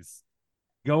 ladies?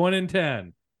 Going in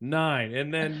 10, 9,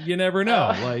 and then you never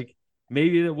know. Like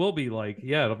maybe it will be like,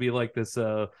 yeah, it'll be like this.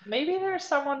 Maybe there's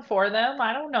someone for them.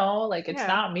 I don't know. Like it's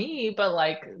not me, but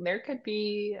like there could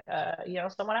be,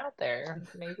 someone out there.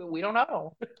 Maybe we don't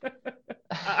know.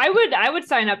 I would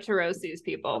sign up to roast these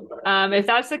people. If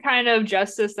that's the kind of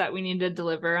justice that we need to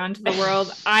deliver onto the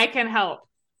world, I can help.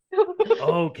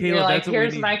 Oh, Kayla, like,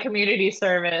 here's my community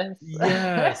service.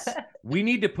 Yes. We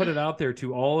need to put it out there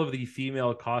to all of the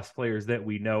female cosplayers that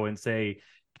we know and say,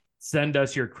 send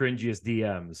us your cringiest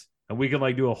DMs. And we can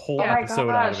like do a whole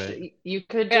episode out of it. You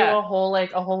could do a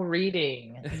whole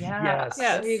reading. Yes.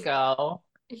 There you go.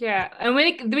 Yeah, and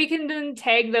we can then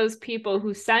tag those people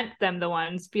who sent them the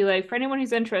ones, be like, for anyone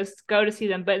who's interested, go to see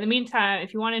them. But in the meantime,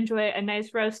 if you want to enjoy a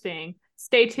nice roasting,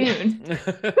 stay tuned.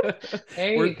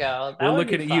 There you go. We're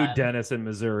looking at you, Dennis in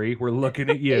Missouri. We're looking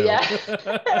at you.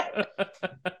 Yeah.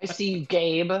 I see you,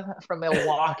 Gabe from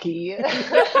Milwaukee.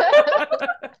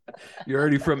 You're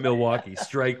already from Milwaukee.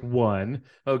 Strike one.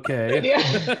 Okay.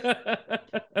 Yeah.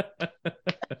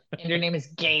 And your name is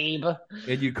Gabe.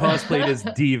 And you cosplayed as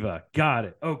Diva. Got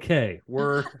it. Okay.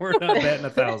 We're not batting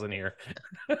 1,000 here.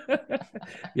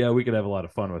 Yeah, we could have a lot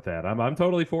of fun with that. I'm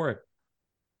totally for it.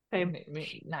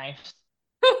 Nice.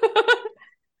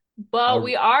 Well,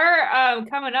 we are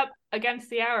coming up against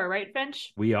the hour, right,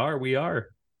 Finch? We are.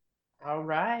 All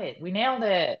right. We nailed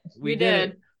it. We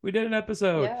did. We did an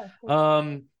episode.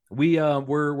 Yeah.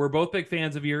 We're both big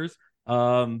fans of yours.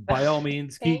 By all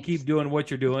means, keep doing what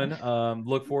you're doing.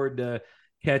 Look forward to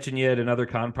catching you at another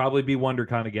con. Probably be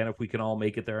WonderCon again if we can all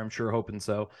make it there. I'm sure, hoping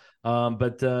so.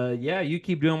 Yeah, you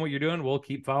keep doing what you're doing. We'll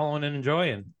keep following and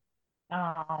enjoying.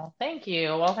 Oh, thank you.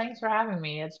 Well, thanks for having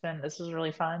me. This was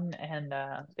really fun, and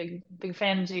big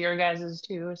fans of your guys's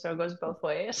too. So it goes both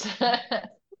ways.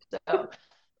 So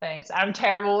thanks. I'm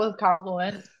terrible with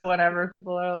compliments. Whenever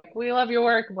people are like, "We love your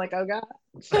work," I'm like, "Oh God."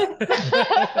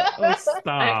 Oh,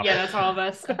 stop. Yeah, that's all of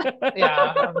us.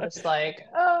 Yeah, I'm just like,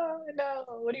 oh no,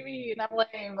 what do you mean? I'm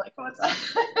lame. Like, what's up?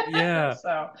 Yeah.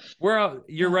 So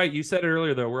you're right. You said it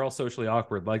earlier though. We're all socially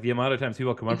awkward. Like the amount of times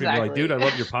people come up to me and be like, "Dude, I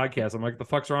love your podcast." I'm like, "The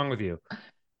fuck's wrong with you?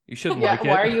 You shouldn't like it.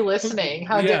 Why are you listening?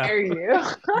 How dare you?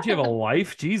 Don't you have a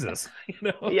life? Jesus."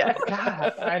 Yeah,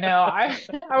 God, I know. I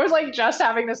was like just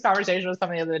having this conversation with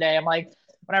someone the other day. I'm like,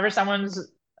 whenever someone's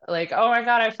like, "Oh my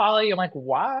God, I follow you," I'm like,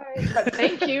 "Why?" But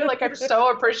thank you. Like, I'm so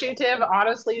appreciative,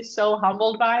 honestly, so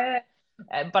humbled by it.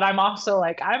 But I'm also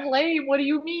like, I'm lame. What do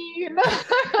you mean?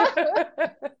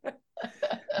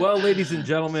 Well, ladies and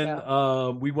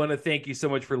gentlemen, we want to thank you so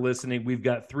much for listening. We've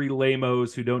got 3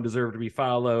 lamos who don't deserve to be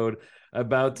followed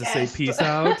about to say peace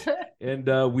out,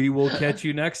 and we will catch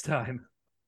you next time.